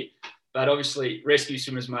biased here, but obviously rescue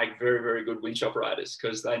swimmers make very, very good winch operators,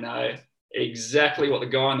 because they know exactly what the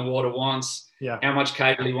guy in the water wants, how much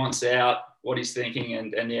cable he wants out, what he's thinking.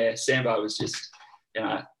 And Sambo was just,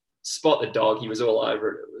 spot the dog. He was all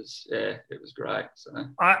over it. It was great. So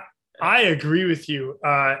I agree with you.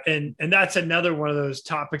 And that's another one of those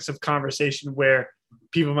topics of conversation where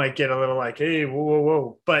people might get a little like, hey,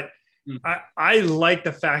 whoa. But I like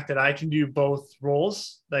the fact that I can do both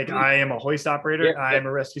roles. Like I am a hoist operator, I am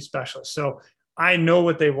a rescue specialist. So I know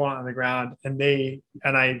what they want on the ground, and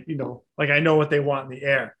I know what they want in the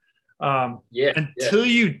air. Until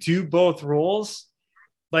you do both roles,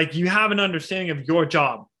 like you have an understanding of your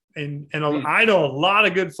job. And I know a lot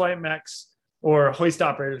of good flight mechs or hoist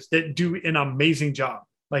operators that do an amazing job.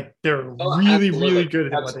 Like they're really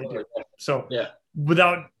good at what they do. So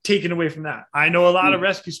without taking away from that, I know a lot of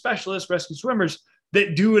rescue specialists, rescue swimmers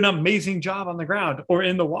that do an amazing job on the ground or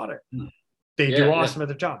in the water. They do awesome at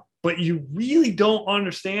their job, but you really don't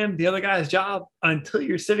understand the other guy's job until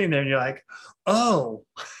you're sitting there and you're like, oh,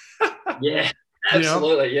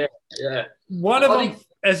 absolutely. Yeah. One of them,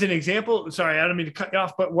 as an example, sorry, I don't mean to cut you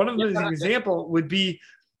off, but one of them as an example would be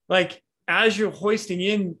like, as you're hoisting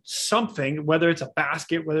in something, whether it's a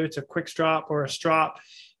basket, whether it's a quick strop or a strop,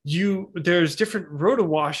 there's different rotor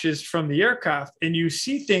washes from the aircraft, and you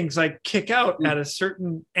see things like kick out at a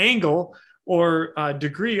certain angle or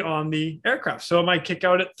degree on the aircraft. So it might kick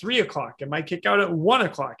out at 3 o'clock. It might kick out at 1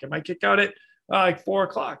 o'clock. It might kick out at 4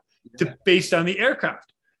 o'clock based on the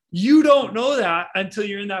aircraft. You don't know that until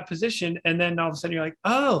you're in that position. And then all of a sudden you're like,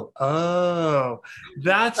 oh,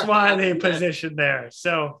 that's why they positioned there.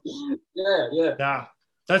 So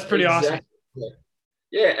that's pretty awesome.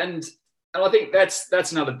 Yeah. And I think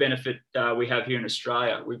that's another benefit we have here in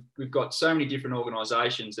Australia. We've got so many different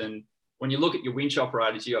organisations, and when you look at your winch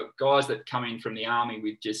operators, you've got guys that come in from the Army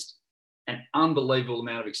with just an unbelievable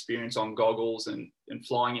amount of experience on goggles and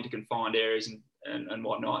flying into confined areas and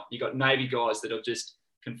whatnot. You've got Navy guys that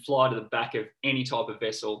can fly to the back of any type of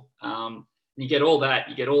vessel. And you get all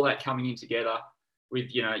that coming in together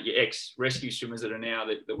with, your ex-rescue swimmers that are now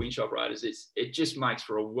the winch operators. It just makes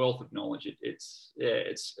for a wealth of knowledge. It's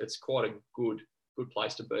quite a good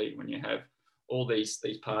place to be when you have all these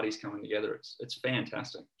parties coming together. It's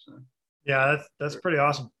fantastic. So. Yeah, that's pretty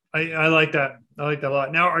awesome. I like that. I like that a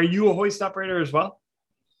lot. Now, are you a hoist operator as well?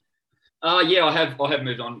 Yeah, I have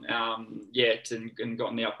moved on yet and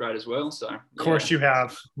gotten the upgrade as well. So of course you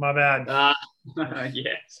have. My bad.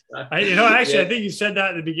 Yes. Actually, I think you said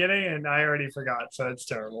that at the beginning, and I already forgot. So it's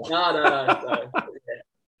terrible. No.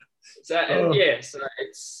 Yeah. So so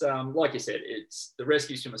it's like you said, it's the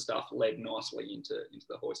rescue swimmer stuff led nicely into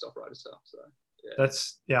the hoist operator stuff. So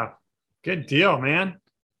that's good deal, man.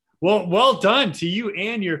 Well done to you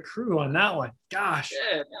and your crew on that one. Gosh,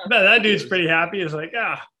 I bet that dude's pretty happy. It's like,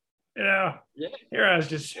 here I was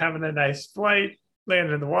just having a nice flight,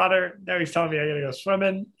 landed in the water. Now he's telling me I gotta go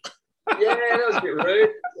swimming. Yeah, that was a bit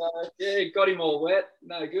rude. Got him all wet.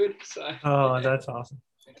 No good. So. That's awesome.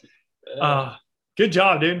 Good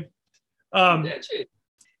job, dude.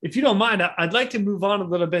 If you don't mind, I'd like to move on a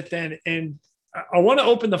little bit then, and I want to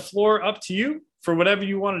open the floor up to you for whatever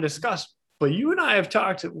you want to discuss. But you and I have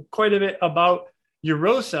talked quite a bit about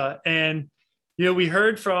Eurosa, and we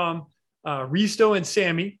heard from Risto and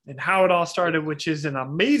Sammy and how it all started, which is an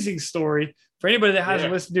amazing story. For anybody that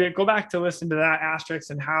hasn't listened to it, go back to listen to that asterisk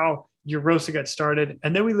and how Eurosa got started.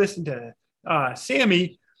 And then we listened to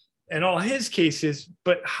Sammy and all his cases.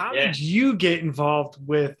 But how did you get involved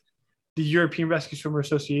with the European Rescue Swimmer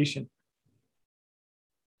Association?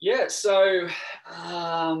 Yeah, so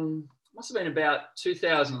must have been about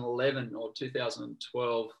 2011 or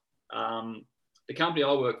 2012. The company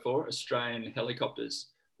I work for, Australian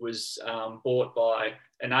Helicopters, was bought by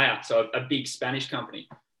ANEA, so a big Spanish company.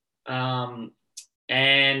 And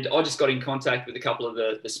I just got in contact with a couple of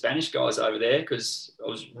the Spanish guys over there because I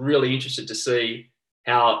was really interested to see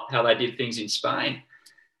how they did things in Spain.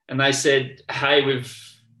 And they said, hey, we've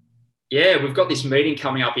got this meeting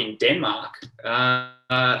coming up in Denmark.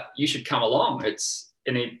 You should come along.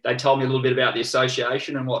 They told me a little bit about the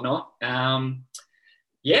association and whatnot. So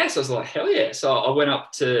I was like, hell yeah. So I went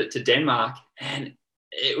up to Denmark and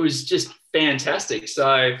it was just fantastic.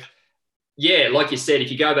 So like you said,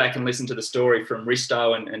 if you go back and listen to the story from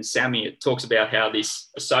Risto and Sammy, it talks about how this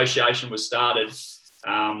association was started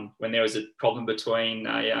when there was a problem between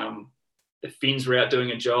the Finns were out doing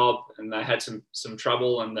a job and they had some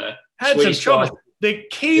trouble, and the Swedish guys, the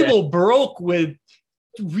cable broke with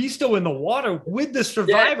Risto in the water with the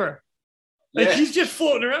survivor. He's just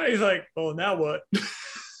floating around. He's like, oh, now what?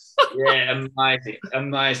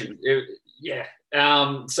 Amazing.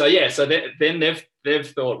 So then they've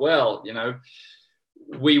thought, well,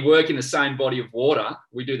 we work in the same body of water,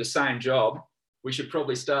 we do the same job, we should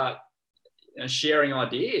probably start sharing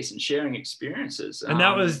ideas and sharing experiences. And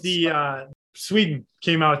that was Sweden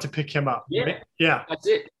came out to pick him up. Right? Yeah, that's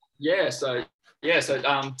it. So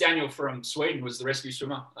Daniel from Sweden was the rescue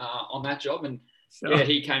swimmer on that job, and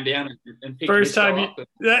he came down and picked first time up.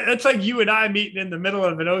 That's like you and I meeting in the middle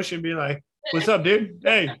of an ocean, being like, "What's up, dude?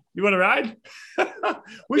 Hey, you want to ride?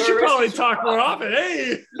 We should probably talk more often."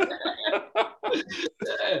 Hey.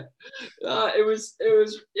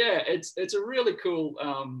 It's a really cool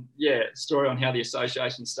story on how the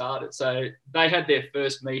association started. So they had their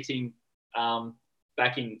first meeting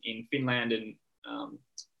back in Finland and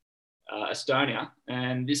Estonia,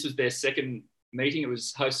 and this was their second meeting. It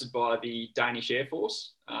was hosted by the Danish Air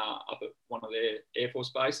Force up at one of their Air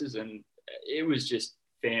Force bases, and it was just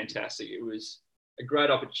fantastic. It was a great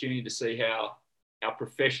opportunity to see how our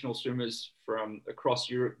professional swimmers from across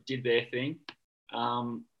Europe did their thing.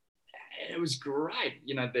 And it was great.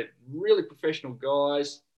 They're really professional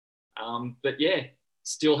guys, but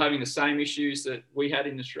still having the same issues that we had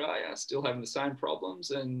in Australia, still having the same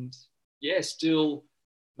problems, and still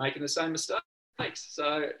making the same mistakes.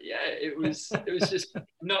 So it was just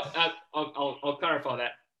not. I'll clarify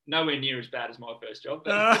that, nowhere near as bad as my first job,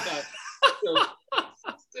 but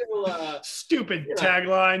still stupid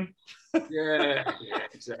tagline.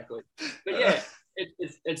 Exactly. But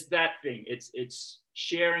it's that thing. It's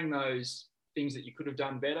sharing those things that you could have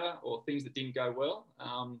done better or things that didn't go well.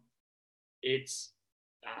 It's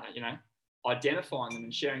identifying them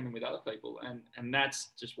and sharing them with other people, and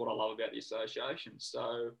that's just what I love about the association.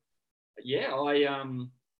 So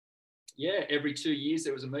every 2 years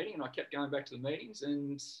there was a meeting, and I kept going back to the meetings,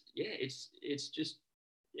 and it's just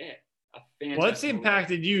a fantastic. Well, it's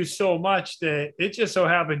impacted you so much that it just so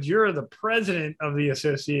happens you're the president of the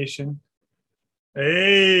association.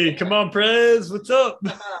 Hey, come on, Prez, what's up?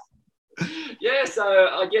 So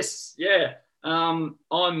I guess I'm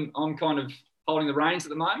kind of holding the reins at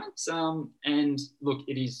the moment. And look,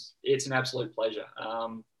 it's an absolute pleasure.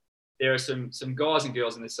 There are some guys and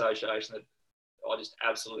girls in the association that I just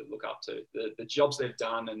absolutely look up to. The jobs they've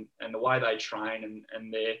done and the way they train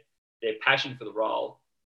and their passion for the role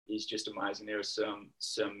is just amazing. There are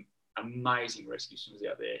some amazing rescue swimmers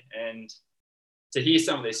out there, and to hear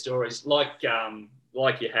some of their stories, like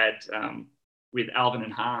you had with Alvin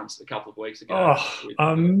and Hans a couple of weeks ago. Oh,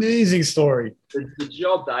 amazing story. The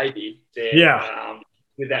job they did there, Yeah.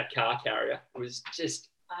 with that car carrier was just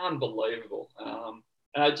unbelievable.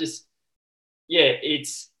 And I just, yeah,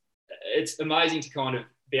 it's amazing to kind of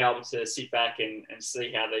be able to sit back and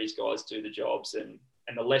see how these guys do the jobs and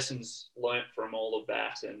the lessons learnt from all of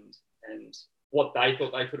that and what they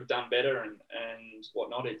thought they could have done better and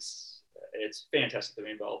whatnot. It's fantastic to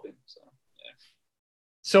be involved in. So yeah.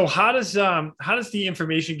 So how does the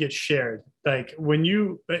information get shared? Like when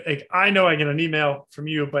you, like, I know I get an email from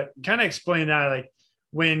you, but kind of explain that, like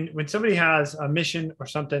when somebody has a mission or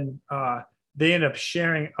something, they end up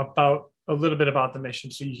sharing about a little bit about the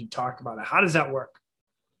mission so you can talk about it. How does that work?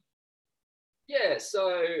 Yeah,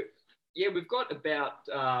 so yeah, we've got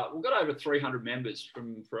over 300 members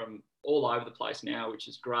from all over the place now, which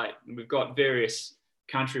is great. And we've got various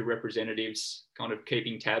country representatives kind of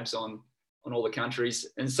keeping tabs on all the countries.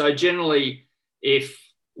 And so generally, if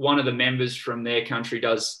one of the members from their country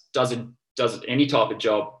does any type of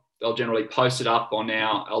job, they'll generally post it up on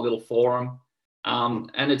our little forum.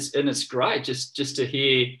 And it's great just to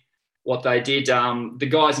hear what they did. The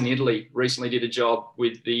guys in Italy recently did a job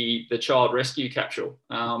with the child rescue capsule.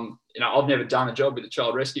 I've never done a job with a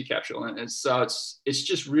child rescue capsule, and so it's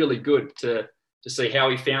just really good to see how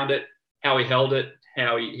he found it, how he held it,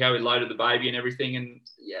 how he loaded the baby and everything. And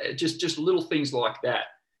yeah, just little things like that.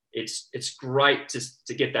 It's great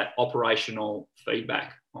to get that operational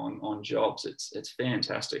feedback on jobs. It's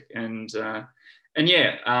fantastic. And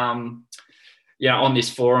yeah, on this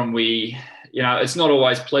forum, we, it's not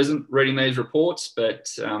always pleasant reading these reports, but,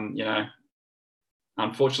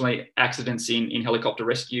 unfortunately, accidents in helicopter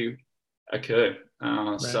rescue occur.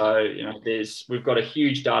 Right. So, we've got a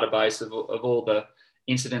huge database of all the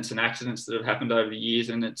incidents and accidents that have happened over the years.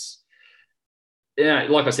 And it's,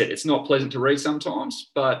 like I said, it's not pleasant to read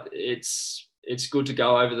sometimes, but it's good to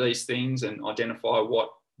go over these things and identify what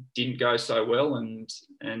didn't go so well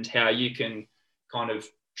and how you can kind of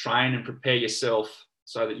train and prepare yourself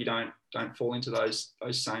so that you don't fall into those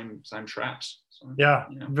same traps. So, yeah,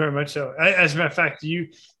 very much so. As a matter of fact,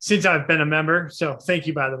 since I've been a member, so thank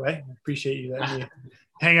you, by the way. I appreciate you letting me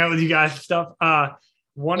hang out with you guys and stuff.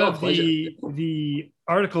 One of the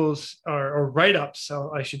articles or write-ups,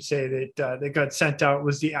 so I should say, that got sent out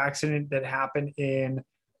was the accident that happened in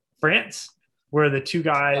France, where the two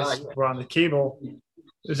guys were on the cable.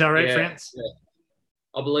 Is that right, France? Yeah.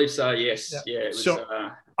 I believe so, yes. Yeah, it was, so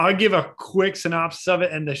I'll give a quick synopsis of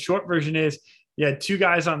it. And the short version is you had two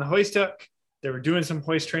guys on the hoist hook. They were doing some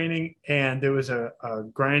hoist training, and there was a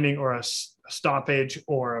grinding or a stoppage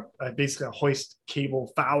or basically a hoist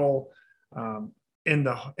cable foul in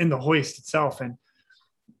the hoist itself. And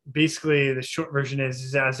basically the short version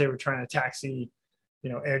is as they were trying to taxi,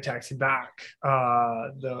 air taxi back,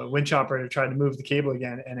 the winch operator tried to move the cable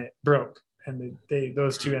again, and it broke. And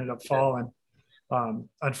those two ended up falling.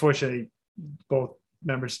 Unfortunately, both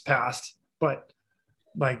members passed, but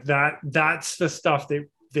like that's the stuff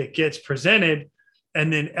that gets presented.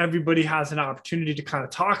 And then everybody has an opportunity to kind of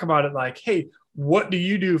talk about it. Like, hey, what do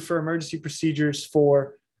you do for emergency procedures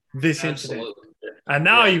for this incident? And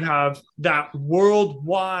now you have that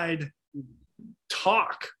worldwide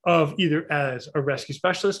talk of either as a rescue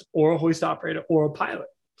specialist or a hoist operator or a pilot.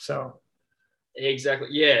 So. Exactly.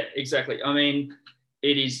 Yeah, exactly. I mean,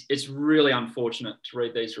 it's really unfortunate to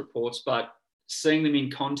read these reports, but seeing them in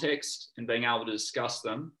context and being able to discuss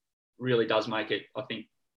them really does make it, I think,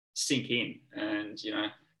 sink in and,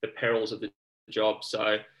 the perils of the job.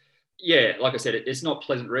 So yeah, like I said, it's not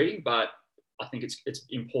pleasant reading, but I think it's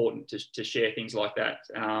important to share things like that.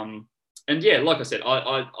 And yeah, like I said,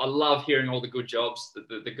 I love hearing all the good jobs that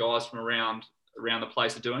the guys from around the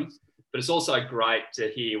place are doing, but it's also great to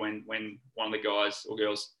hear when one of the guys or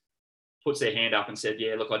girls puts their hand up and said,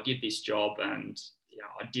 yeah, look, I did this job and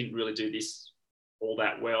I didn't really do this all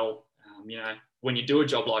that well. When you do a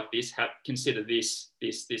job like this, consider this,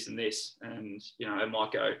 and this, and it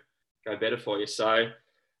might go better for you. So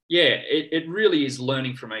yeah, it really is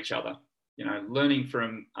learning from each other, learning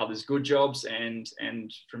from others' good jobs and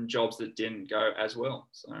from jobs that didn't go as well.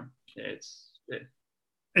 So yeah,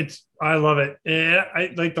 I love it. And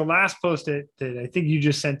I like the last post that I think you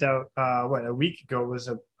just sent out a week ago was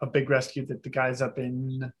a big rescue that the guys up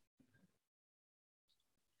in,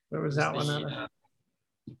 where was that one?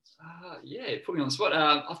 Yeah, put me on the spot.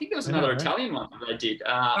 I think there was I know, another right? Italian one that they did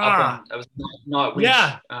Ah, it was Night Winch.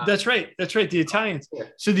 yeah, that's right. That's right. The Italians. Yeah,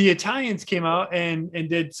 So the Italians came out and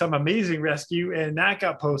did some amazing rescue, and that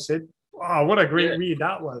got posted. Oh, what a great yeah, read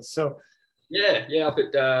that was. So yeah, up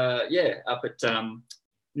at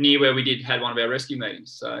near where we had one of our rescue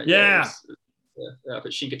meetings. So yeah, it yeah, was up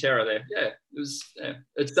at Cinque Terre there. Yeah, it was. Yeah,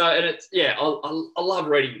 it's and it's yeah. I love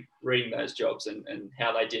reading those jobs and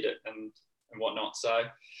how they did it and whatnot. So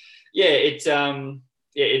yeah, it's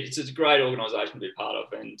a great organisation to be part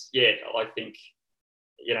of, and yeah, I think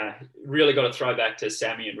really got to throw back to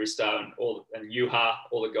Sammy and Risto and Juha,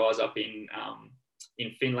 all the guys up in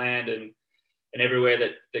Finland and everywhere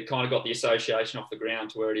that kind of got the association off the ground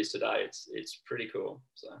to where it is today. It's pretty cool.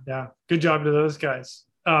 So yeah, good job to those guys.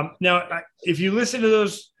 Now, if you listen to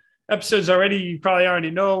those episodes already, you probably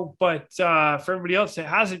already know. But for everybody else that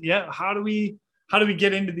hasn't yet, how do we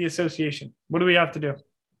get into the association? What do we have to do?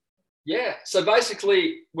 yeah, so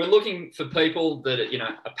basically, we're looking for people that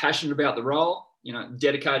are passionate about the role,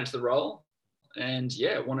 dedicated to the role, and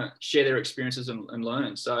yeah, want to share their experiences and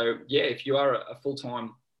learn. So yeah, if you are a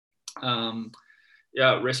full-time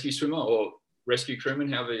rescue swimmer or rescue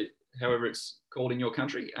crewman, however it's called in your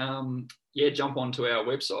country, jump onto our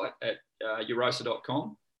website at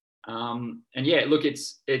eurosa.com. And yeah, look,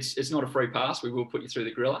 it's not a free pass. We will put you through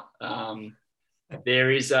the griller.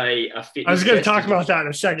 There is a fitness. I was going to talk test. about that in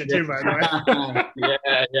a second too, by the way.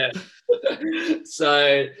 yeah.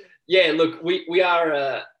 So yeah, look, we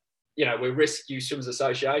are we're Rescue Swimmers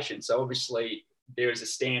Association. So obviously there is a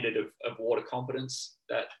standard of water competence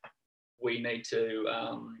that we need to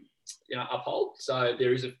uphold. So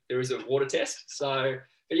there is a water test. So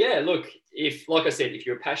but yeah, look, like I said, if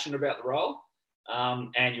you're passionate about the role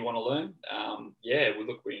and you want to learn,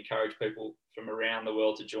 we encourage people from around the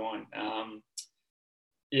world to join.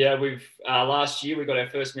 Yeah, we've last year we got our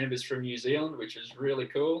first members from New Zealand, which is really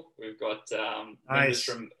cool. We've got members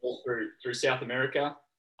from all through South America,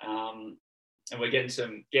 and we're getting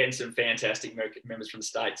some fantastic members from the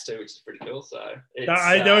States too, which is pretty cool. So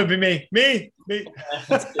that would be me.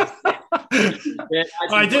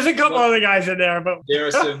 There's a couple other guys in there, but there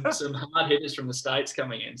are some hard hitters from the States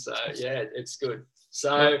coming in. So yeah, it's good.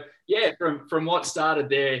 So yeah, from what started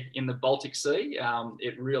there in the Baltic Sea,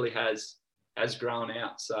 it really has grown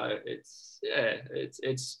out. So it's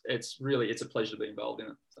really a pleasure to be involved in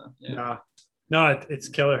it. So yeah. No, it's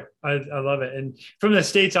killer. I love it. And from the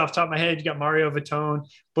States, off the top of my head, you got Mario Vitone,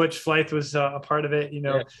 Butch Flythe was a part of it.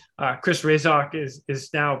 Chris Razok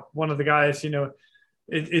is now one of the guys. I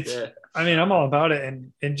mean, I'm all about it.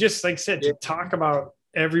 And just like I said, to talk about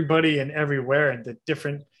everybody and everywhere and the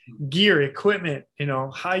different gear, equipment,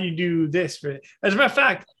 how you do this. As a matter of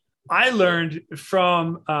fact, I learned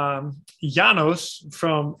from Janos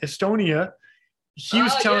from Estonia. He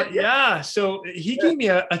was telling, so he gave me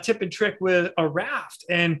a tip and trick with a raft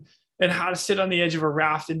and how to sit on the edge of a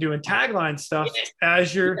raft and doing tagline stuff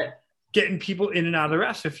as you're getting people in and out of the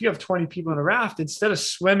raft. So if you have 20 people in a raft, instead of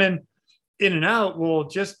swimming in and out, we'll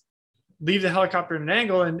just leave the helicopter at an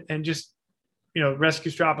angle and just,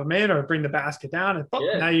 rescues drop them in or bring the basket down. And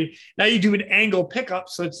now you do an angle pickup.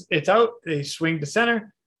 So it's out, they swing to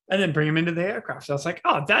center and then bring them into the aircraft. So I was like,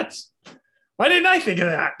 why didn't I think of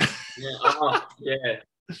that?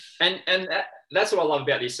 And that's what I love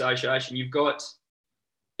about the association. You've got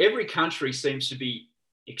every country seems to be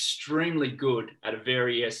extremely good at a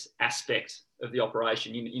various aspect of the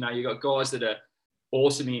operation. You've got guys that are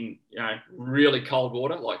awesome in really cold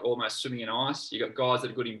water, like almost swimming in ice. You've got guys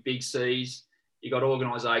that are good in big seas. You've got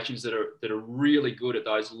organisations that are really good at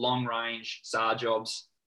those long range SAR jobs,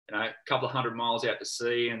 a couple of 100 miles out to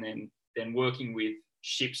sea, and then working with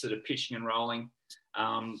ships that are pitching and rolling.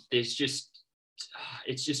 It's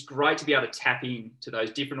just great to be able to tap into those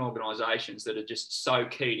different organisations that are just so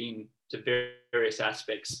keyed in to various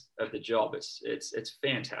aspects of the job. It's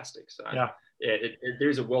fantastic. So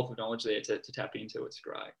there's a wealth of knowledge there to tap into. It's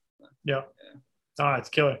great. It's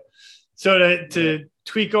killer. So to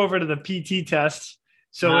tweak over to the PT test.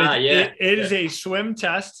 So it is a swim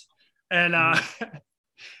test, and all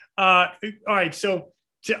right. So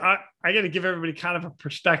I got to give everybody kind of a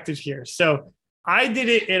perspective here. So I did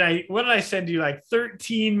it and what did I send you? Like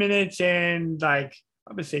 13 minutes and I'm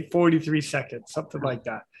going to say 43 seconds, something like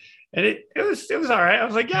that. And it was all right. I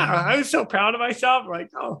was like, I was so proud of myself.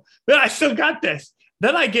 Like, but I still got this.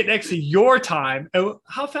 Then I get next to your time.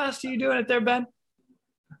 How fast are you doing it there, Ben?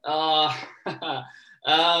 So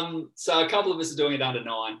a couple of us are doing it under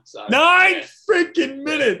 9. So 9 freaking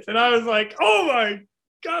minutes. And I was like, oh my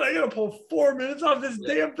God, I got to pull 4 minutes off this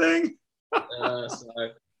damn thing.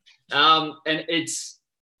 And it's,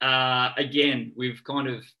 again, we've kind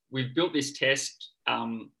of we've built this test.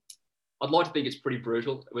 I'd like to think it's pretty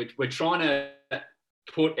brutal. We're trying to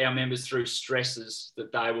put our members through stresses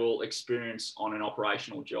that they will experience on an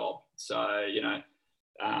operational job. So,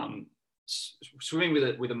 swimming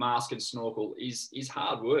with a mask and snorkel is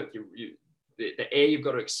hard work. The air you've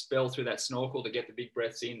got to expel through that snorkel to get the big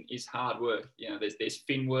breaths in is hard work. There's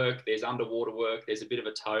fin work, there's underwater work, there's a bit of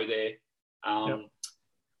a toe there.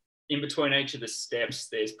 In between each of the steps,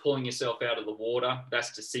 there's pulling yourself out of the water.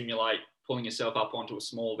 That's to simulate pulling yourself up onto a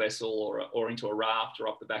small vessel or into a raft or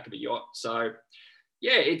up the back of a yacht. So,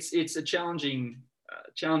 yeah, it's a challenging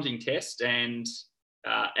test. And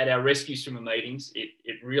at our rescue swimmer meetings,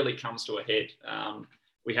 it really comes to a head.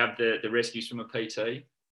 We have the rescue swimmer PT.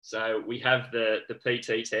 So we have the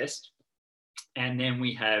PT test, and then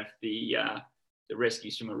we have the rescue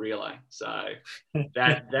swimmer relay. So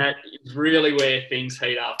that is really where things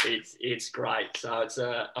heat up. It's great. So it's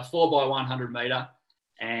a 4x100 meter,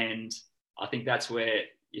 and I think that's where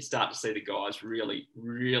you start to see the guys really,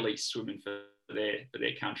 really swimming for their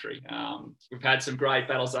country. We've had some great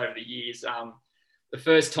battles over the years. The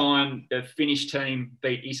first time the Finnish team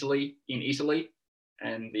beat Italy in Italy,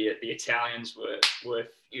 and the Italians were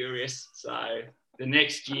furious. So the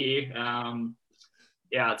next year,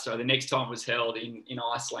 so the next time was held in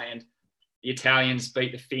Iceland. The Italians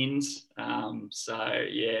beat the Finns. There's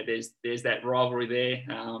that rivalry there.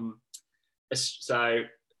 So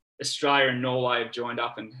Australia and Norway have joined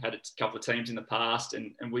up and had a couple of teams in the past,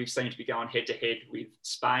 and we've seemed to be going head to head with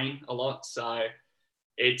Spain a lot. So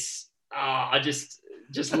it's I just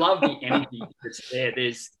love the energy that's there.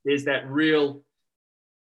 There's that real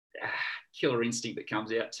killer instinct that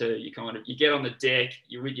comes out too. You get on the deck,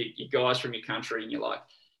 you're with your guys from your country, and you're like,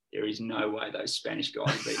 there is no way those Spanish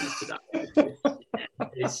guys are beating us today.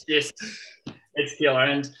 It's killer.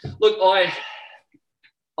 And look, I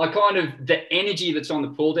kind of, the energy that's on the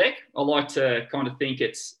pool deck, I like to kind of think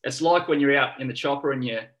it's like when you're out in the chopper and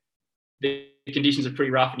the conditions are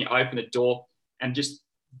pretty rough and you open the door and just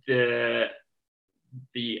the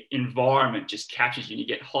environment just captures you and you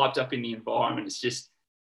get hyped up in the environment. There's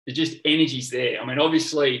just energy's there. I mean,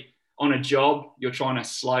 obviously on a job, you're trying to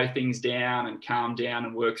slow things down and calm down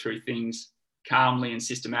and work through things calmly and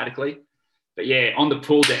systematically. But yeah, on the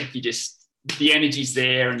pool deck, the energy's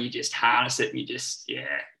there and you just harness it and you just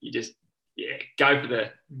go for the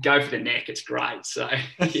neck. It's great. So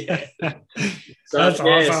yeah. That's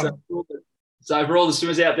awesome. So for all the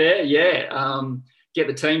swimmers out there, get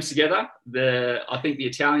the teams together. I think the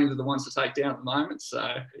Italians are the ones to take down at the moment. So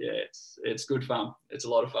yeah, it's good fun. It's a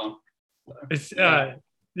lot of fun. So,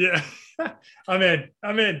 yeah. I'm in.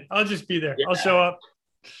 I'll just be there. Yeah. I'll show up.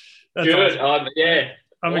 That's good. Awesome.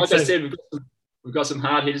 I'm like excited. I said, we've got some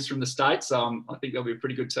hard hitters from the States. So I think they'll be a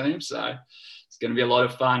pretty good team. So it's going to be a lot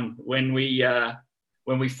of fun when we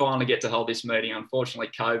finally get to hold this meeting. Unfortunately,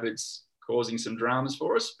 COVID's causing some dramas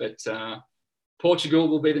for us, but Portugal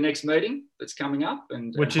will be the next meeting that's coming up,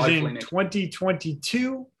 which is in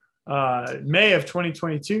 2022, May of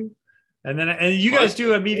 2022, and you guys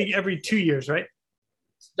do a meeting every 2 years, right?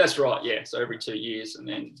 That's right, yeah. So every 2 years, and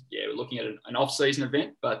then we're looking at an off-season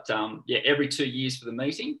event, but every 2 years for the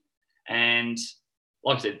meeting, and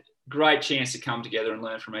like I said, great chance to come together and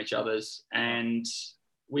learn from each other's, and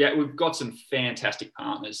we've got some fantastic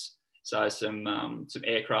partners. So some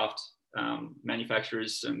aircraft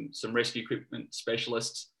manufacturers, some rescue equipment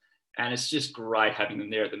specialists, and it's just great having them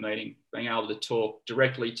there at the meeting, being able to talk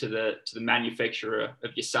directly to the manufacturer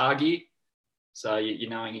of your SAR gear, so you're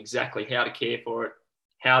knowing exactly how to care for it,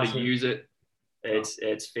 how to use it.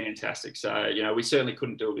 It's fantastic. So we certainly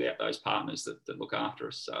couldn't do it without those partners that look after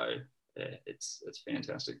us. So it's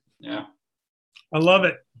fantastic. Yeah, I love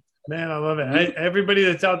it, man. I love it. Everybody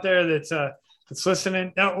that's out there that's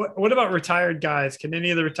listening now, what about retired guys? Can any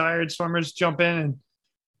of the retired swimmers jump in and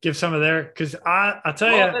give some of their, because I'll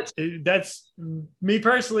tell you, that's me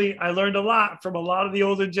personally. I learned a lot from a lot of the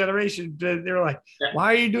older generation. They were like,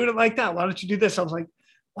 why are you doing it like that? Why don't you do this? I was like,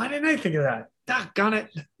 why didn't I think of that? Doggone it.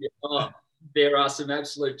 There are some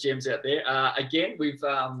absolute gems out there. Again, we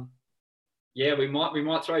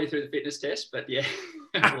might throw you through the fitness test, but we'll see.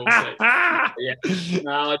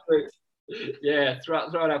 No, I do. Yeah, throw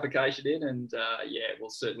an application in, and we'll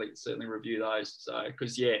certainly review those. So,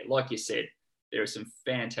 because like you said, there are some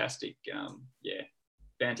fantastic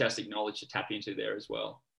knowledge to tap into there as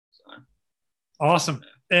well. So awesome.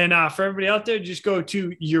 And for everybody out there, just go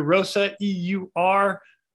to Eurosa, EURORSA,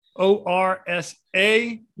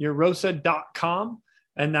 Eurosa.com.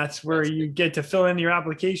 And that's where you get to fill in your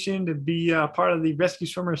application to be part of the Rescue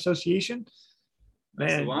Swimmer Association.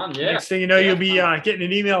 That's the one, yeah. Next thing you know, you'll be getting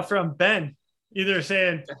an email from Ben, either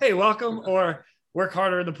saying, hey, welcome, or work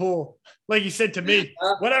harder in the pool. Like you said to me,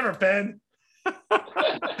 whatever, Ben.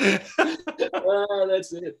 That's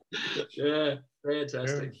it. Yeah,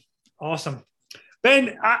 fantastic. Awesome.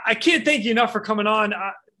 Ben, I can't thank you enough for coming on.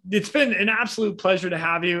 It's been an absolute pleasure to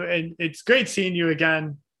have you, and it's great seeing you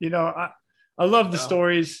again. I love the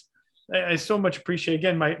stories. I so much appreciate,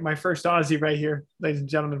 again, my first Aussie right here, ladies and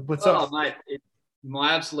gentlemen. What's up? Oh, mate,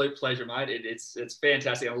 my absolute pleasure, mate. It's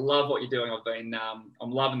fantastic. I love what you're doing.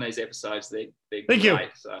 I'm loving these episodes. They're Thank great, you.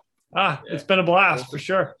 So, It's been a blast for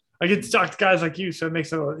sure. I get to talk to guys like you, so it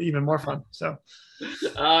makes it even more fun. So,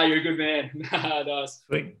 you're a good man. Nice.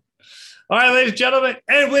 Sweet. All right, ladies and gentlemen,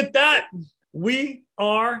 and with that, we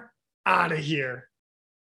are out of here.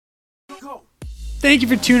 Go. Thank you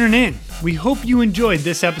for tuning in. We hope you enjoyed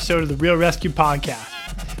this episode of the Real Rescue Podcast.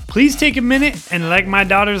 Please take a minute and, like my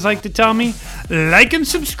daughters like to tell me, like and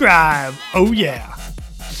subscribe. Oh yeah.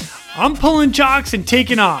 I'm pulling chocks and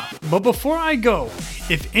taking off. But before I go,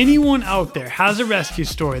 if anyone out there has a rescue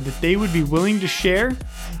story that they would be willing to share,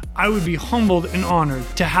 I would be humbled and honored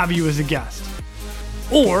to have you as a guest.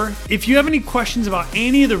 Or if you have any questions about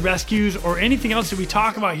any of the rescues or anything else that we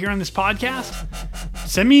talk about here on this podcast,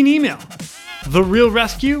 send me an email,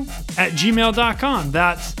 therealresq@gmail.com.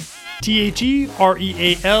 That's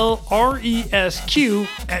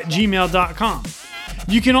therealresq@gmail.com.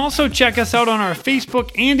 You can also check us out on our Facebook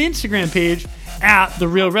and Instagram page at The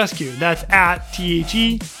Real Rescue. That's at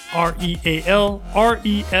therealresq.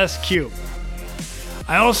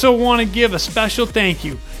 I also want to give a special thank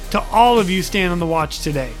you to all of you staying on the watch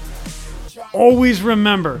today. Always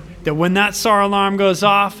remember that when that SAR alarm goes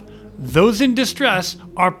off, those in distress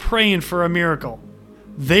are praying for a miracle.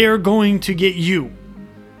 They are going to get you.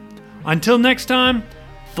 Until next time,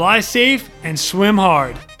 fly safe and swim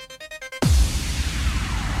hard.